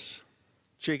this?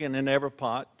 Chicken in every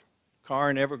pot,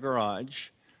 car in every garage,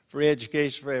 free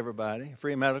education for everybody,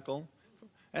 free medical.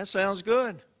 That sounds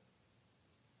good.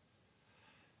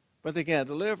 But they can't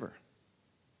deliver.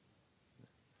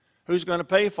 Who's going to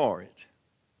pay for it?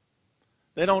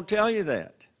 They don't tell you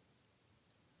that.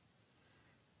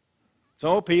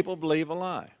 So people believe a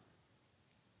lie.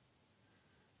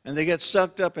 And they get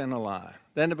sucked up in a lie.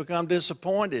 Then they become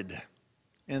disappointed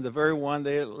in the very one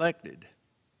they elected.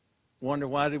 Wonder,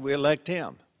 why did we elect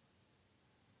him?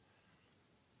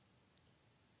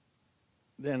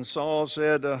 Then Samuel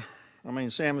said,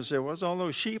 what's all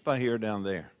those sheep I hear down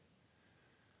there?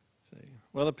 See?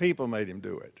 Well, the people made him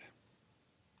do it.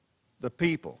 The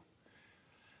people.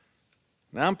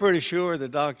 Now, I'm pretty sure that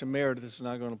Dr. Meredith is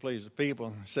not going to please the people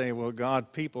and say, well,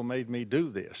 God, people made me do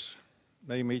this.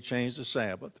 Made me change the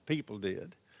Sabbath. The people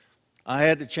did. I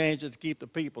had to change it to keep the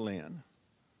people in.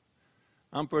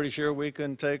 I'm pretty sure we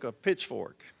couldn't take a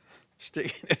pitchfork,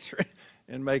 stick it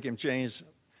and make him change.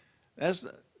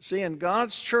 See, in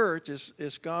God's church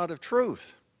is God of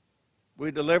truth.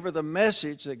 We deliver the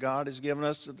message that God has given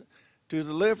us to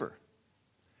deliver.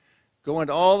 Go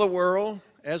into all the world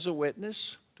as a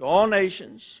witness, to all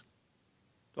nations,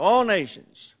 to all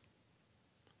nations.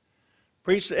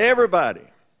 Preach to everybody,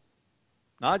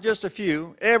 not just a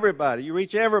few, everybody. You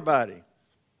reach everybody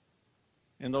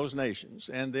in those nations,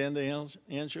 and then the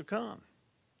end shall come.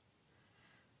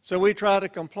 So we try to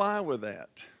comply with that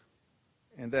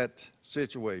in that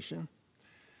situation.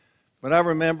 But I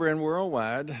remember in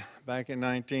Worldwide, back in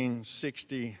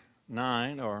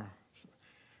 1969,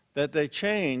 that they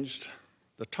changed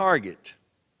the target.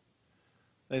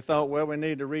 They thought, well, we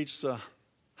need to reach the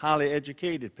highly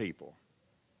educated people.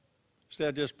 Instead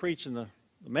of just preaching the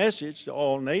message to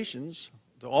all nations,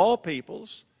 to all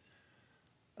peoples,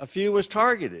 a few was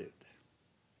targeted.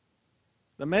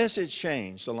 The message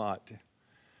changed a lot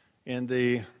in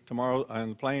the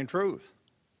Plain Truth.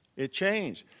 It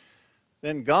changed.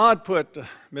 Then God put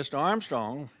Mr.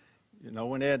 Armstrong,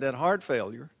 when he had that heart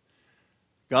failure,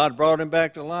 God brought him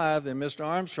back to life. Then Mr.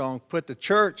 Armstrong put the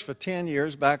church for 10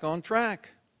 years back on track,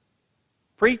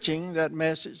 preaching that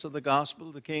message of the gospel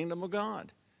of the kingdom of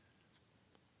God,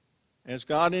 as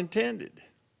God intended.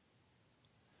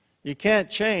 You can't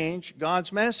change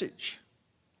God's message.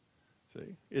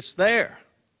 See, it's there.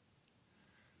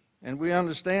 And we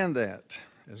understand that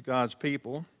as God's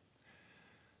people,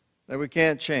 that we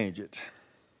can't change it.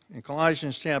 In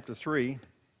Colossians chapter 3,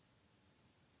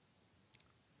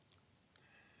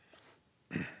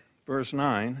 verse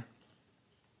 9,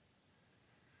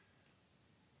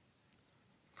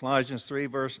 Colossians 3,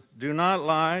 verse, do not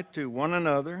lie to one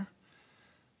another,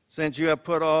 since you have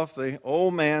put off the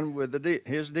old man with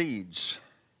his deeds,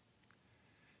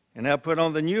 and have put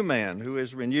on the new man, who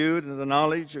is renewed in the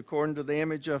knowledge according to the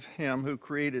image of him who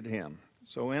created him.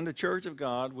 So in the church of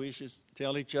God, we should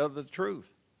tell each other the truth.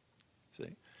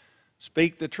 See?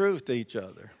 Speak the truth to each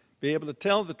other. Be able to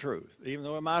tell the truth, even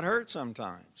though it might hurt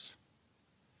sometimes.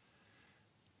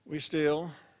 We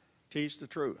still teach the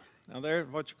truth. Now, there's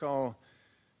what you call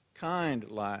kind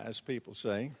lies, people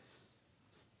say.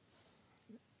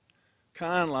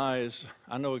 Kind lies,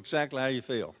 I know exactly how you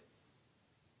feel.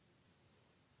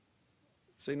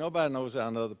 See, nobody knows how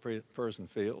another person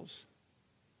feels.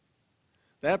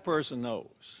 That person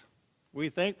knows. We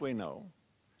think we know,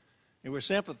 and we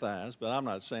sympathize, but I'm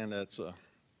not saying that's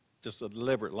just a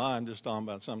deliberate lie. I'm just talking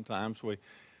about sometimes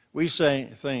we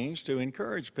say things to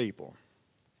encourage people.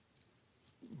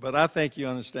 But I think you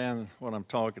understand what I'm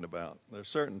talking about. There are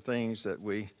certain things that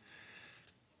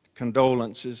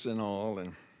condolences and all,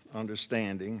 and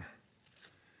understanding.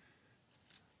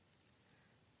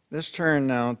 Let's turn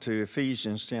now to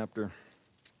Ephesians chapter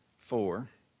 4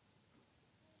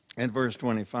 and verse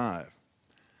 25.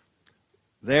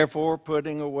 Therefore,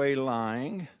 putting away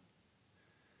lying,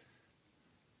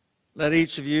 let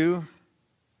each of you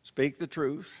speak the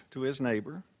truth to his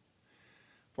neighbor,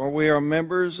 for we are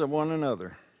members of one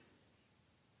another.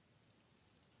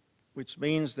 Which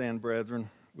means then, brethren,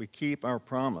 we keep our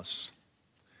promise.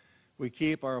 We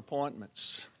keep our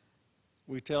appointments.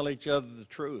 We tell each other the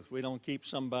truth. We don't keep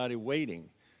somebody waiting.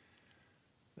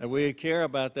 That we care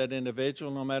about that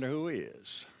individual no matter who he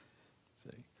is.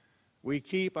 See? We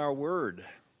keep our word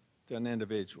to an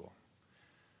individual.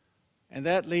 And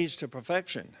that leads to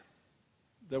perfection,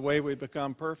 the way we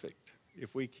become perfect.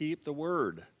 If we keep the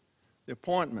word, the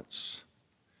appointments,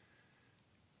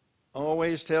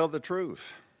 always tell the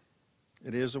truth.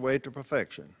 It is the way to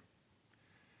perfection.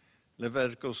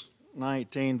 Leviticus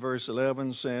 19 verse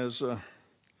 11 says,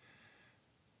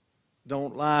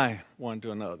 don't lie one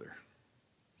to another.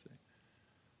 See?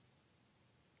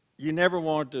 You never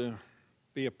want to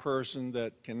be a person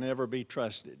that can never be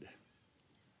trusted.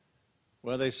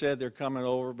 Well, they said they're coming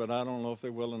over, but I don't know if they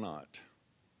will or not.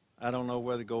 I don't know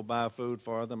whether to go buy food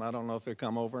for them. I don't know if they'll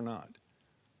come over or not.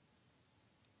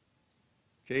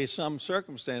 Okay, some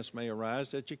circumstance may arise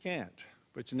that you can't,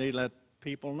 but you need to let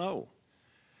people know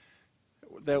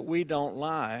that we don't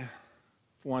lie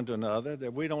one to another,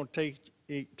 that we don't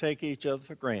take each other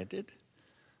for granted,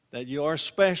 that you are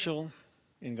special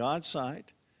in God's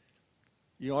sight.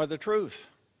 You are the truth,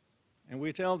 and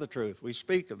we tell the truth. We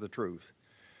speak of the truth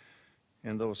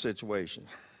in those situations.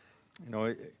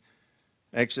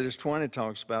 Exodus 20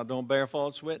 talks about don't bear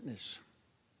false witness.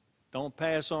 Don't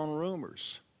pass on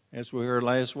rumors, as we heard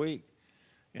last week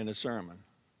in the sermon.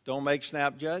 Don't make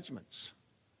snap judgments.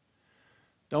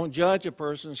 Don't judge a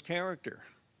person's character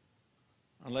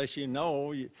unless you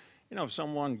know, if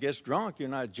someone gets drunk, you're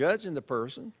not judging the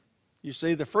person. You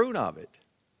see the fruit of it.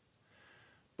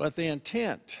 But the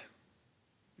intent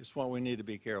is what we need to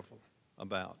be careful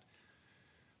about.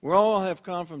 We all have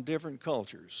come from different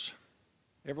cultures.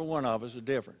 Every one of us are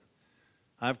different.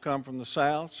 I've come from the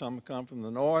South, some have come from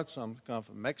the North, some have come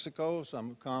from Mexico, some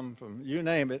have come from, you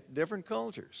name it, different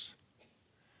cultures.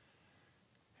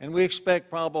 And we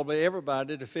expect probably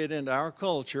everybody to fit into our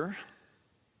culture,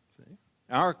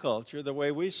 the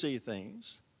way we see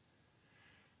things.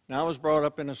 Now, I was brought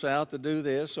up in the South to do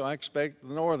this, so I expect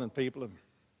the northern people to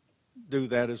do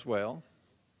that as well.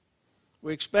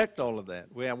 We expect all of that.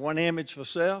 We have one image for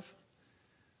self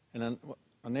and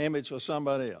an image for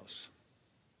somebody else.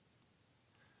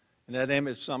 And that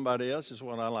image for somebody else is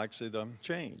what I like to see them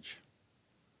change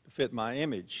to fit my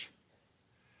image.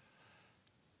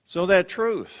 So that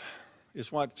truth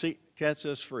is what sets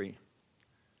us free.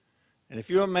 And if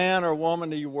you're a man or a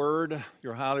woman of your word,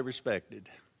 you're highly respected.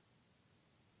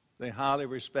 They highly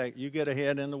respect. You get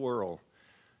ahead in the world.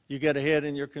 You get ahead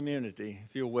in your community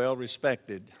if you're well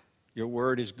respected. Your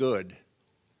word is good.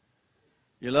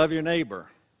 You love your neighbor,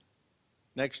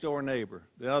 next door neighbor,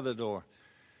 the other door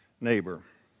neighbor.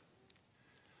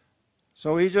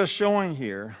 So he's just showing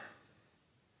here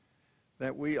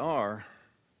that we are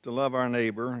to love our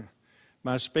neighbor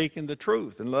by speaking the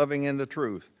truth and loving in the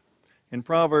truth. In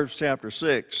Proverbs chapter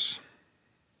 6,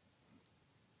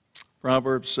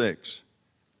 Proverbs 6.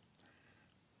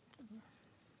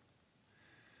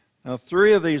 Now,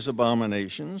 3 of these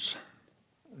abominations,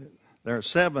 there are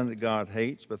 7 that God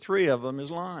hates, but 3 of them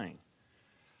is lying.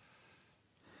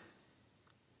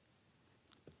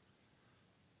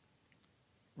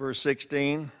 Verse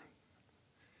 16,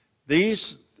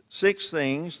 these 6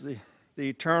 things the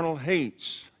Eternal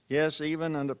hates, yes,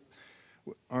 even unto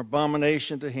are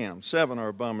abomination to him. 7 are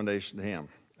abomination to him.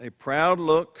 A proud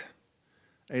look,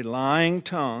 a lying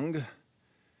tongue,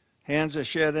 hands that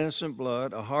shed innocent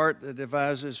blood, a heart that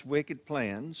devises wicked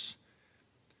plans,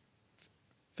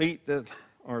 feet that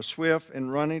are swift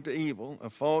in running to evil, a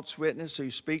false witness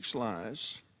who speaks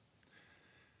lies,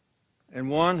 and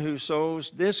one who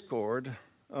sows discord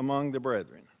among the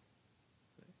brethren.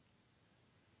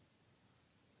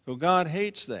 So God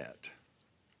hates that.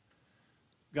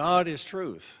 God is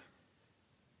truth.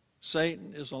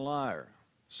 Satan is a liar.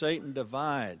 Satan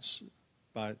divides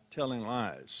by telling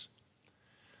lies.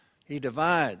 He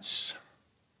divides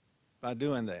by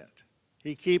doing that.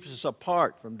 He keeps us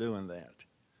apart from doing that.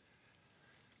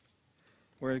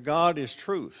 Where God is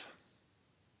truth.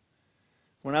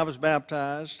 When I was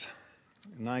baptized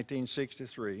in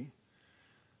 1963,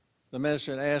 the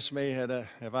minister asked me,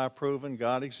 have I proven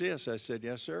God exists? I said,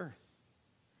 yes, sir.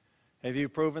 Have you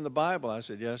proven the Bible? I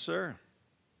said, yes, sir.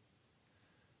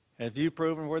 Have you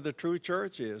proven where the true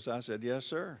church is? I said, yes,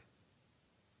 sir.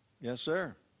 Yes,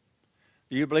 sir.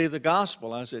 Do you believe the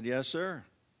gospel? I said, yes, sir.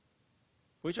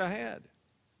 Which I had.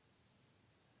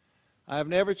 I have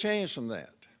never changed from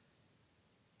that.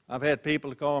 I've had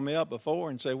people call me up before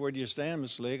and say, where do you stand,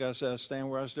 Mr. League? I said, I stand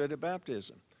where I stood at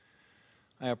baptism.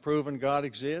 I have proven God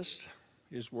exists.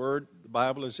 His word, the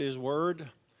Bible is his word.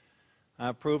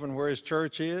 I've proven where his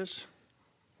church is,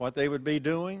 what they would be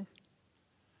doing.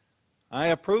 I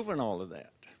have proven all of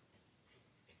that.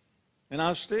 And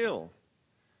I'm still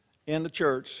in the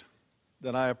church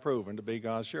that I have proven to be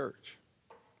God's church,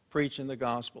 preaching the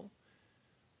gospel,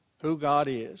 who God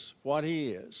is, what he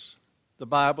is. The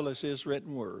Bible is his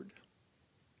written word.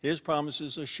 His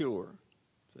promises are sure.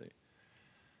 See?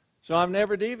 So I've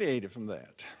never deviated from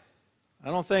that. I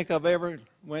don't think I've ever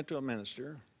went to a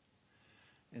minister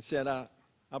and said, I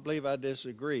believe I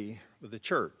disagree with the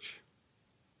church.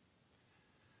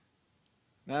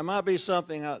 Now, it might be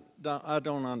something I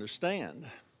don't understand,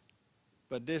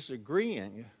 but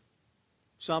disagreeing,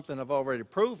 something I've already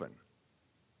proven.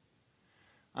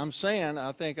 I'm saying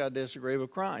I think I disagree with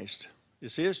Christ.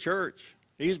 It's his church.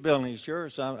 He's building his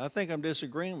church. I think I'm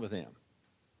disagreeing with him.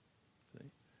 See?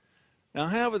 Now,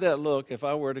 how would that look if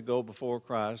I were to go before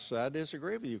Christ and say, I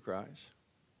disagree with you, Christ?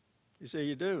 You say,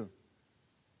 you do?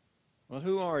 Well,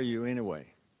 who are you anyway?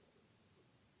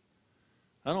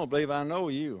 I don't believe I know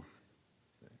you.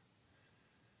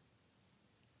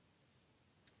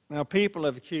 Now, people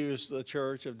have accused the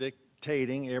church of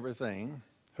dictating everything,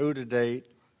 who to date,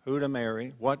 who to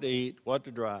marry, what to eat, what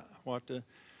to drive, what to...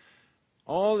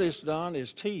 All this done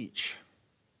is teach.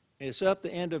 It's up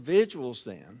to individuals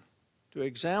then to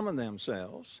examine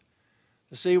themselves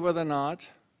to see whether or not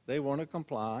they want to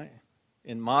comply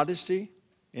in modesty,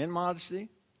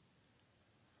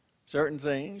 certain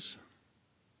things.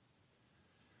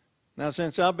 Now,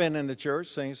 since I've been in the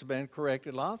church, things have been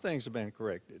corrected. A lot of things have been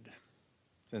corrected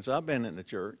since I've been in the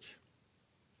church,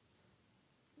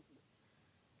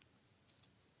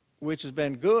 which has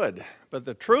been good. But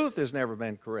the truth has never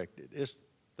been corrected. It's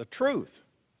the truth,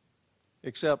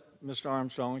 except Mr.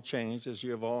 Armstrong changed, as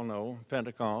you all know,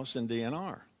 Pentecost and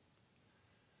DNR.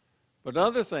 But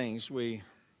other things we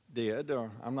did,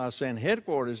 or I'm not saying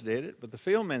headquarters did it, but the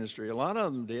field ministry, a lot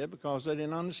of them did because they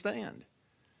didn't understand.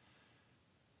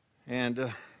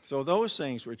 And so those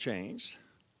things were changed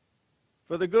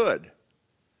for the good.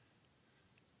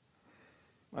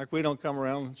 Like we don't come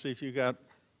around and see if you got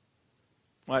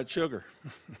white sugar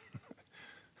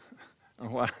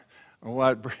or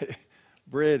white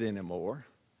bread anymore.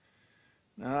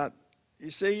 Now, you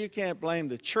see, you can't blame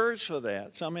the church for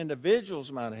that. Some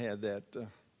individuals might have had that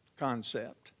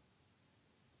concept,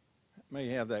 may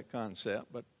have that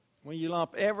concept, but when you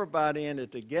lump everybody in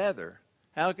it together,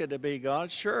 how could it be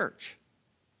God's church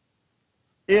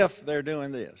if they're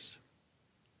doing this?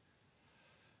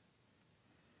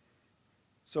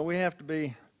 So we have to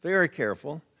be very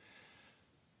careful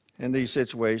in these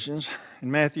situations. In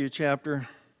Matthew chapter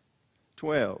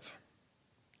 12,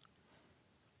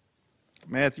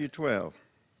 Matthew 12,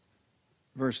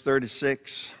 verse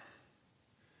 36,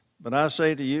 "But I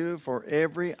say to you, for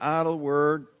every idle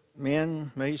word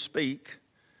men may speak,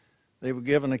 they will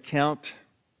give an account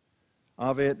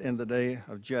of it in the day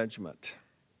of judgment."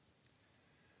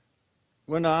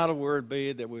 Wouldn't the idle word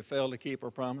be that we fail to keep our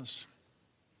promise?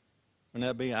 Wouldn't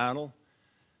that be idle?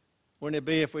 Wouldn't it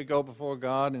be if we go before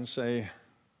God and say,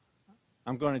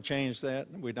 I'm going to change that,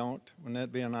 and we don't? Wouldn't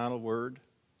that be an idle word?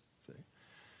 See?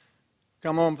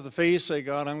 Come home for the feast, say,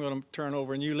 God, I'm going to turn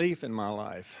over a new leaf in my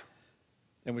life.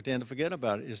 And we tend to forget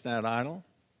about it. Isn't that idle?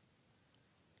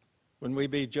 Wouldn't we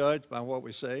be judged by what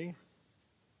we say?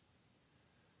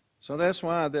 So that's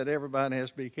why that everybody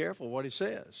has to be careful what he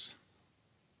says.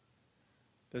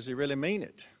 Does he really mean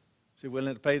it? Is he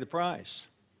willing to pay the price?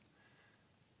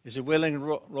 Is he willing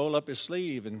to roll up his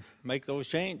sleeve and make those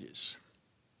changes?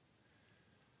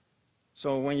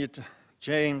 So when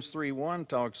James 3:1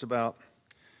 talks about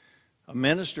a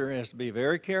minister has to be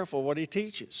very careful what he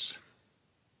teaches.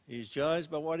 He's judged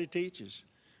by what he teaches.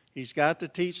 He's got to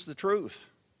teach the truth.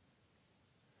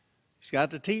 He's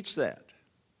got to teach that.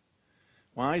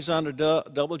 Why? He's under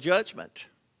double judgment.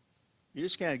 You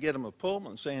just can't get him a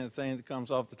Pullman saying the thing that comes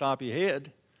off the top of your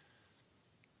head.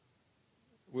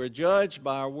 We're judged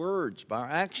by our words, by our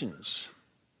actions.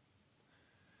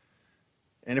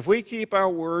 And if we keep our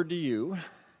word to you,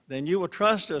 then you will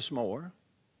trust us more,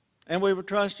 and we will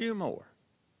trust you more.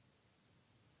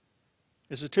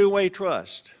 It's a two-way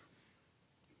trust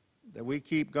that we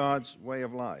keep God's way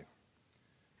of life.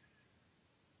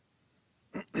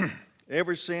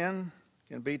 Every sin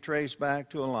can be traced back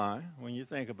to a lie, when you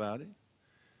think about it,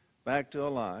 back to a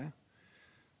lie.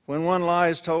 When one lie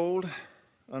is told,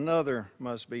 another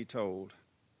must be told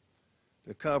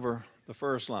to cover the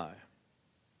first lie.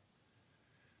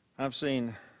 I've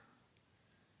seen,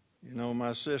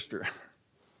 my sister,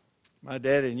 my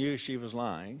daddy knew she was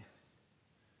lying,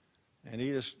 and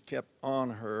he just kept on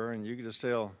her, and you could just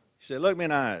tell. He said, look me in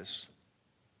the eyes.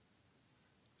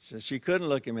 She said she couldn't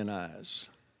look him in the eyes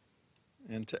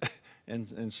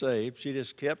and save. She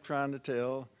just kept trying to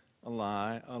tell a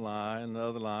lie,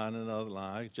 another lie, and another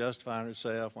lie, justifying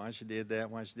herself, why she did that,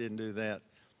 why she didn't do that.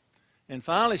 And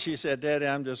finally she said, Daddy,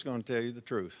 I'm just going to tell you the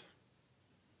truth.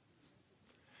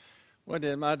 Well,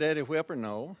 did my daddy whip her?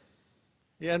 No.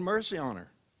 He had mercy on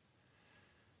her.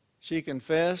 She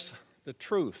confessed the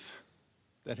truth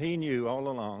that he knew all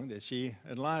along, that she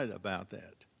had lied about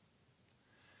that.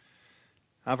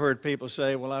 I've heard people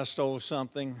say, well, I stole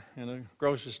something in a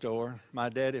grocery store. My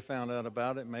daddy found out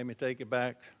about it and made me take it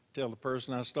back, tell the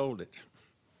person I stole it.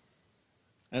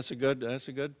 That's a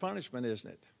good punishment, isn't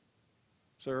it?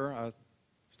 Sir, I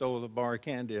stole a bar of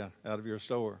candy out of your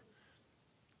store.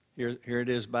 Here it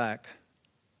is back.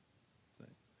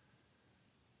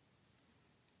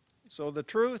 So the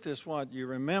truth is what you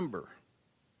remember.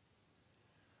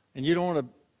 And you don't want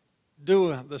to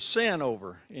do the sin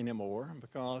over anymore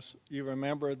because you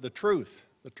remember the truth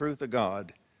of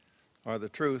God, or the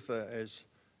truth as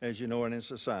you know it in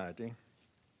society.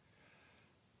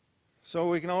 So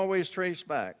we can always trace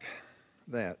back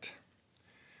that.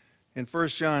 In 1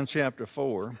 John chapter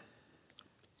 4,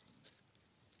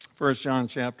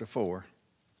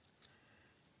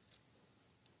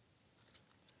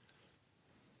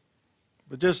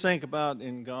 but just think about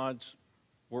in God's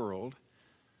world,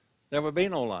 there would be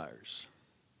no liars.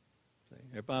 See,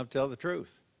 everybody would tell the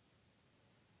truth.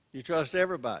 You trust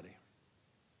everybody.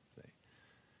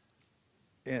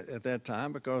 See, at that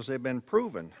time, because they've been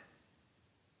proven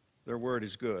their word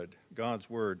is good, God's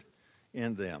word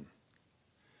in them.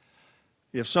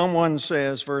 If someone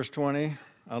says, verse 20,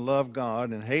 I love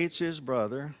God and hates his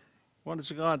brother, what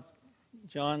does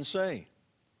John say?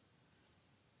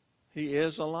 He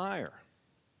is a liar.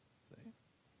 See?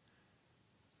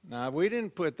 Now, we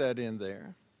didn't put that in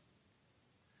there.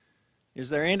 Is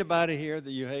there anybody here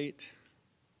that you hate?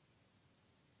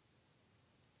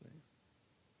 See?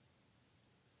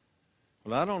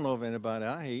 Well, I don't know of anybody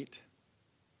I hate.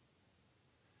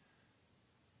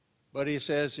 But he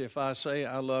says, if I say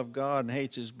I love God and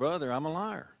hates his brother, I'm a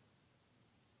liar.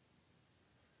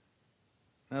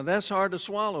 Now that's hard to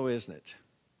swallow, isn't it?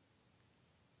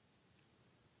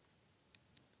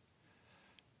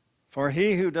 For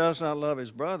he who does not love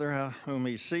his brother whom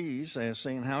he sees has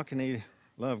seen, how can he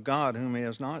love God whom he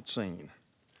has not seen?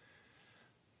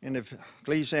 In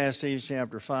Ecclesiastes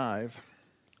chapter 5,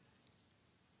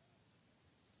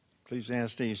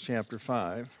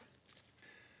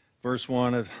 verse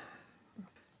 1 of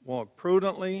walk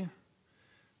prudently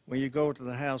when you go to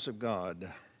the house of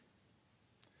God,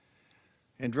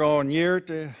 and draw near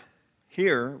to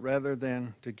hear rather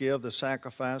than to give the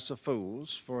sacrifice of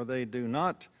fools, for they do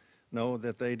not know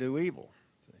that they do evil.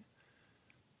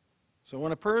 So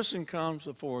when a person comes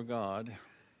before God,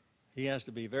 he has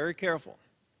to be very careful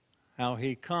how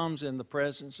he comes in the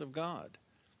presence of God.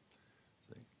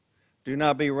 Do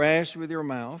not be rash with your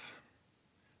mouth.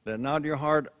 Let not your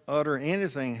heart utter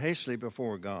anything hastily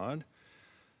before God.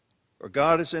 For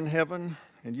God is in heaven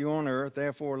and you on earth.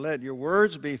 Therefore let your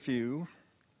words be few.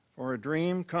 For a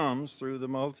dream comes through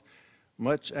the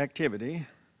much activity,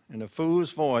 and a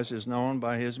fool's voice is known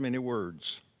by his many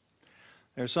words.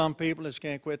 There are some people that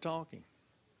can't quit talking.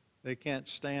 They can't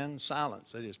stand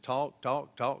silence. They just talk.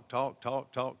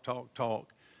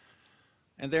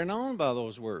 And they're known by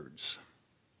those words.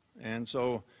 And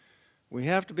so we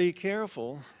have to be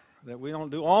careful that we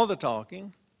don't do all the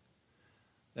talking,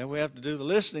 that we have to do the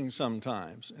listening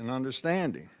sometimes and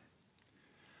understanding.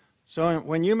 So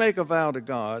when you make a vow to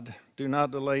God, do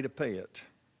not delay to pay it.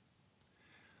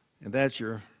 And that's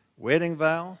your wedding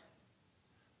vow,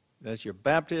 that's your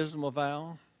baptismal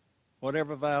vow,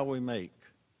 whatever vow we make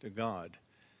to God.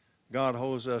 God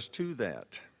holds us to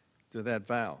that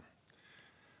vow.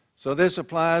 So this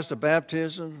applies to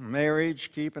baptism,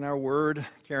 marriage, keeping our word,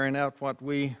 carrying out what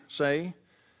we say.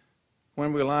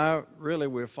 When we lie, really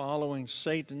we're following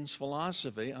Satan's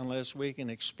philosophy unless we can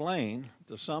explain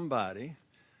to somebody.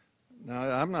 Now,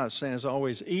 I'm not saying it's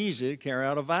always easy to carry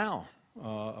out a vow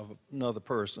of another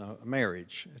person, a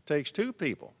marriage. It takes two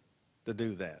people to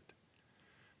do that.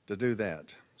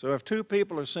 So if two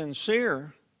people are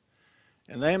sincere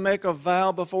and they make a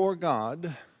vow before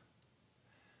God,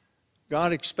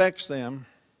 God expects them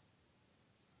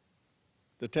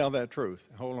to tell that truth,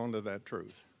 hold on to that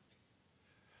truth.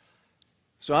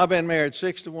 So I've been married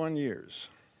 61 years.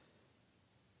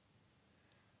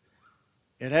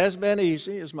 It hasn't been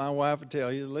easy, as my wife would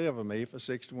tell you, to live with me for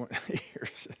 61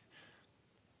 years.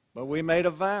 But we made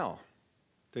a vow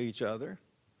to each other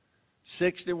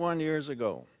 61 years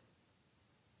ago.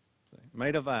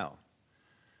 Made a vow.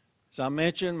 As I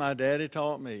mentioned, my daddy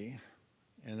taught me,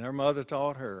 and her mother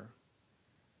taught her,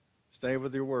 stay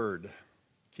with your word.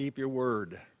 Keep your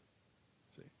word.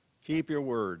 Keep your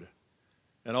word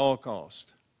at all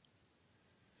cost.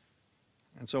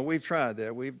 And so we've tried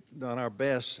that. We've done our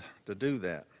best to do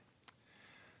that.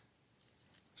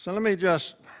 So let me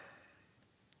just,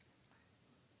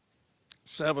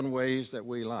 7 ways that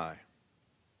we lie.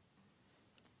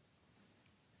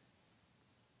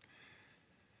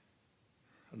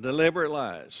 Deliberate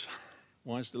lies.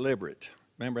 One's deliberate.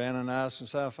 Remember Ananias and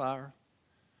Sapphira?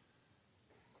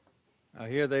 Now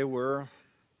here they were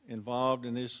involved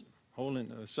in this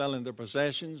selling their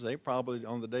possessions. They probably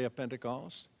on the day of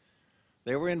Pentecost.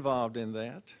 They were involved in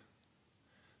that.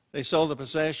 They sold the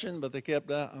possession, but they kept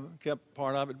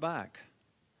part of it back.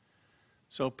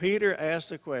 So Peter asked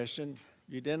the question,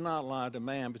 you did not lie to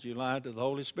man, but you lied to the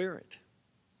Holy Spirit.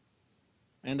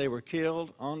 And they were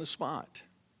killed on the spot.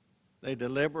 They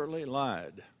deliberately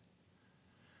lied.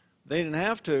 They didn't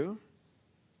have to.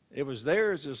 It was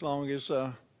theirs as long as,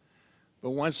 but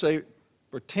once they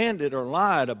pretended or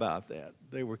lied about that,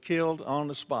 they were killed on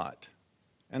the spot.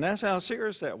 And that's how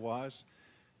serious that was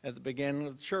at the beginning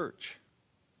of the church.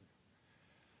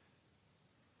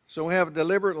 So we have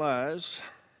deliberate lies.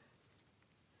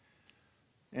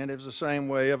 And it was the same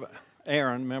way of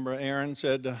Aaron. Remember Aaron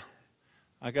said,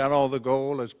 I got all the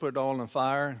gold, let's put it all in the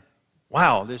fire.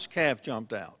 Wow, this calf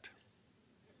jumped out.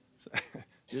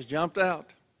 Just jumped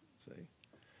out. See?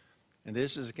 And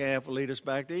this is the calf will lead us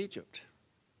back to Egypt.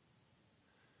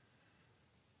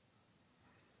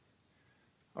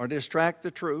 Or distract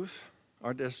the truth,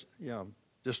 or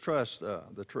distrust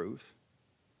the truth.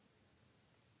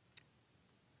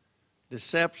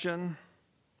 Deception,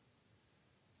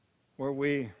 where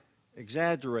we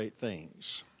exaggerate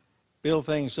things, build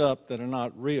things up that are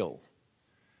not real.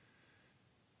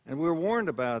 And we're warned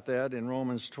about that in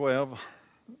Romans 12.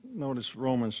 Notice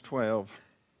Romans 12.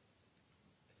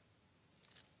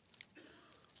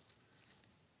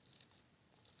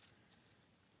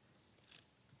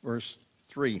 verse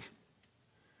 3.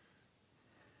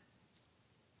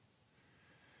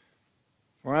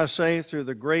 For I say, through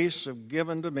the grace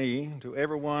given to me, to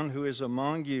everyone who is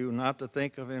among you, not to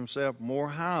think of himself more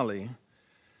highly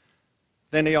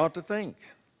than he ought to think,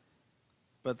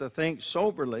 but to think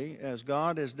soberly, as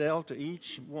God has dealt to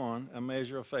each one a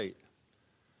measure of faith.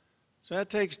 So that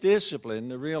takes discipline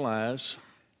to realize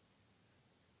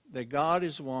that God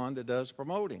is the one that does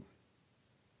promoting.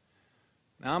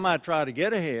 Now, I might try to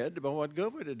get ahead, but what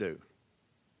good would it do?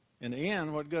 In the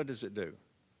end, what good does it do?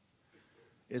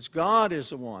 It's God is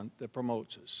the one that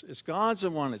promotes us. It's God's the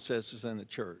one that sets us in the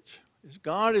church. It's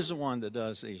God is the one that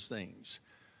does these things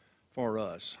for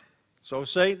us. So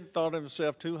Satan thought of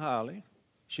himself too highly.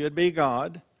 Should be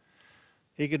God.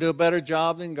 He could do a better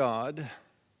job than God.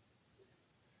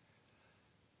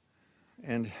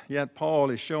 And yet Paul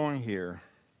is showing here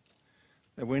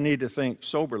that we need to think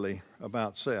soberly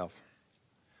about self.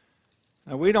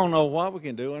 Now, we don't know what we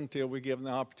can do until we give them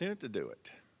the opportunity to do it.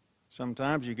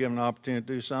 Sometimes you give them an opportunity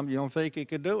to do something, you don't think he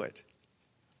could do it.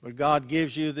 But God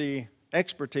gives you the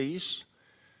expertise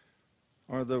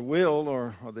or the will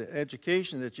or the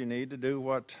education that you need to do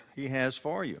what he has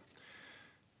for you.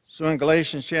 So in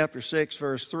Galatians chapter 6,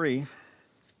 verse 3,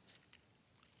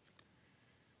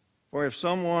 for if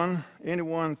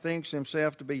anyone thinks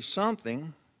himself to be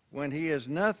something when he is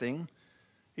nothing,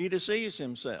 he deceives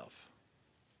himself.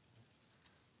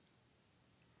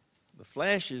 The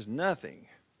flesh is nothing.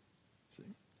 See?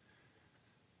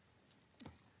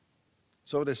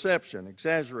 So deception,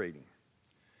 exaggerating,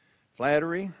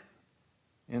 flattery,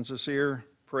 insincere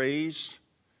praise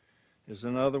is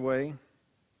another way.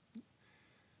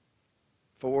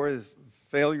 4 is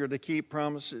failure to keep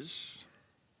promises.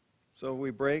 So we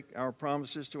break our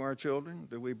promises to our children.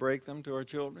 Do we break them to our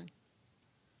children?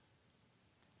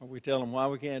 Or we tell them why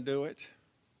we can't do it?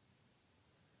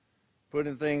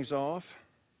 Putting things off.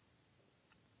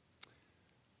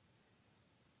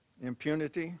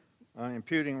 Impunity,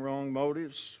 imputing wrong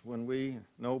motives when we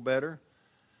know better.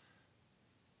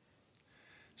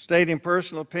 Stating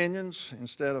personal opinions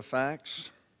instead of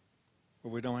facts,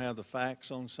 where we don't have the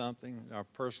facts on something, our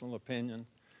personal opinion.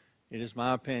 It is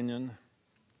my opinion.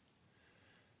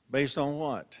 Based on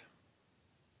what?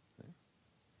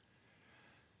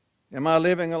 Am I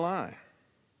living a lie?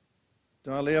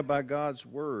 Do I live by God's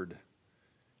word?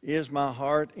 Is my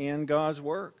heart in God's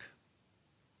work?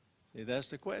 See, that's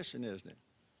the question, isn't it?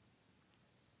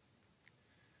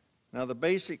 Now, the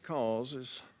basic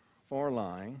causes for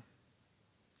lying,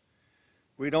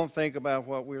 we don't think about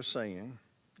what we're saying.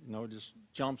 It just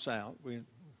jumps out. We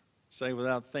say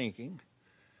without thinking.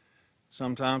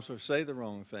 Sometimes we say the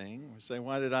wrong thing. We say,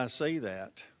 why did I say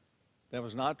that? That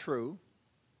was not true.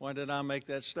 Why did I make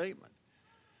that statement?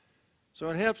 So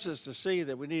it helps us to see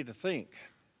that we need to think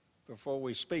before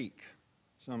we speak.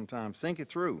 Sometimes think it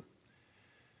through.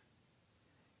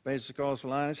 Basic cause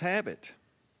of lying is habit.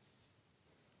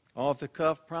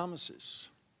 Off-the-cuff promises.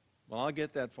 Well, I'll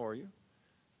get that for you.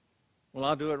 Well,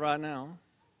 I'll do it right now.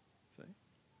 See?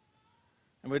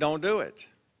 And we don't do it.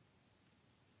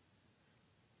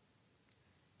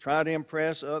 Try to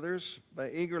impress others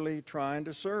by eagerly trying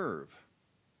to serve.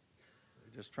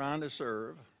 Just trying to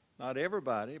serve. Not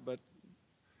everybody, but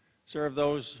serve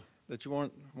those that you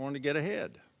want to get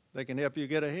ahead. They can help you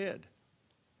get ahead.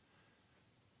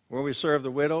 Where we serve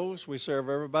the widows, we serve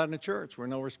everybody in the church. We're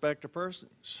no respecter of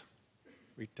persons.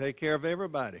 We take care of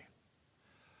everybody.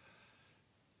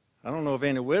 I don't know if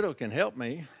any widow can help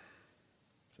me.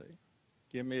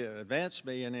 See, advance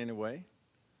me in any way.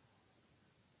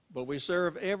 But we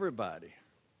serve everybody.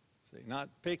 See, not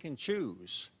pick and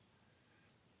choose.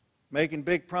 Making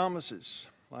big promises,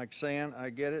 like saying, I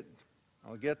get it,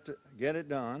 I'll get it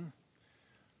done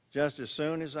just as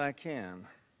soon as I can.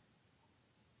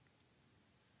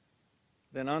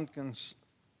 Then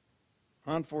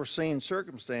unforeseen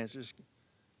circumstances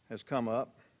has come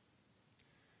up,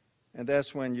 and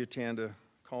that's when you tend to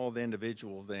call the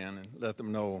individual then and let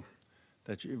them know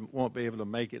that you won't be able to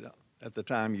make it at the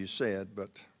time you said, but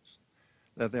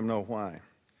let them know why.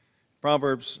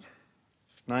 Proverbs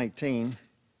 19.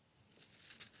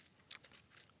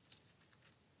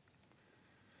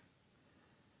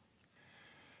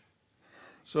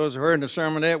 So as I heard in the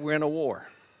sermonette, we're in a war.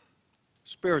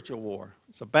 Spiritual war.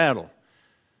 It's a battle.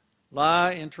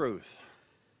 Lie and truth.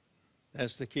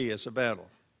 That's the key. It's a battle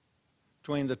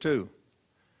between the two.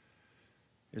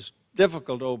 It's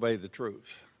difficult to obey the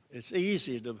truth. It's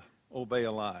easy to obey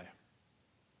a lie.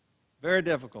 Very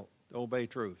difficult to obey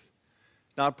truth.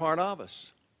 It's not part of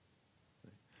us.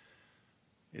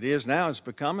 It is now. It's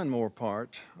becoming more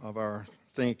part of our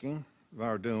thinking, of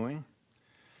our doing.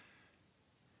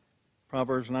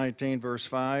 Proverbs 19, verse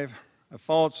 5, a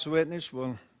false witness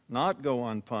will not go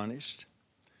unpunished.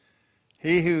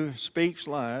 He who speaks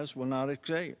lies will not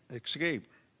escape.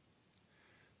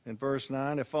 In verse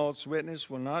 9, a false witness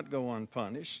will not go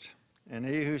unpunished, and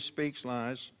he who speaks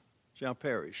lies shall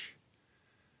perish,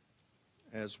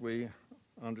 as we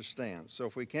understand. So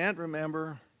if we can't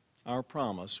remember our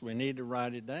promise, we need to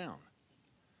write it down.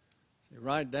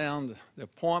 Write down the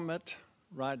appointment,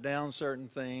 write down certain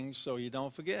things so you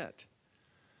don't forget.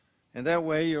 And that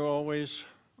way you're always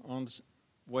on the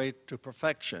way to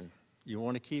perfection. You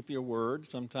want to keep your word.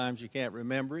 Sometimes you can't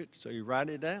remember it, so you write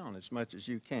it down as much as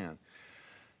you can.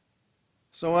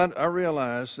 So I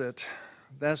realize that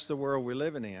that's the world we're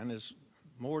living in. It's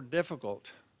more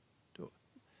difficult to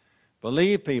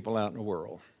believe people out in the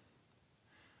world.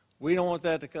 We don't want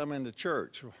that to come into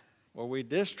church where we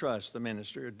distrust the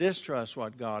ministry or distrust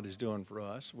what God is doing for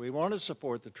us. We want to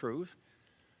support the truth,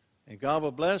 and God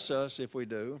will bless us if we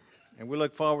do. And we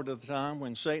look forward to the time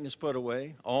when Satan is put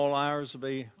away, all liars will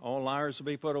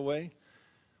be put away. We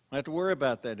don't have to worry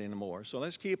about that anymore. So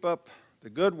let's keep up the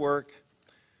good work,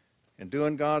 and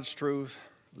doing God's truth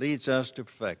leads us to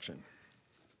perfection.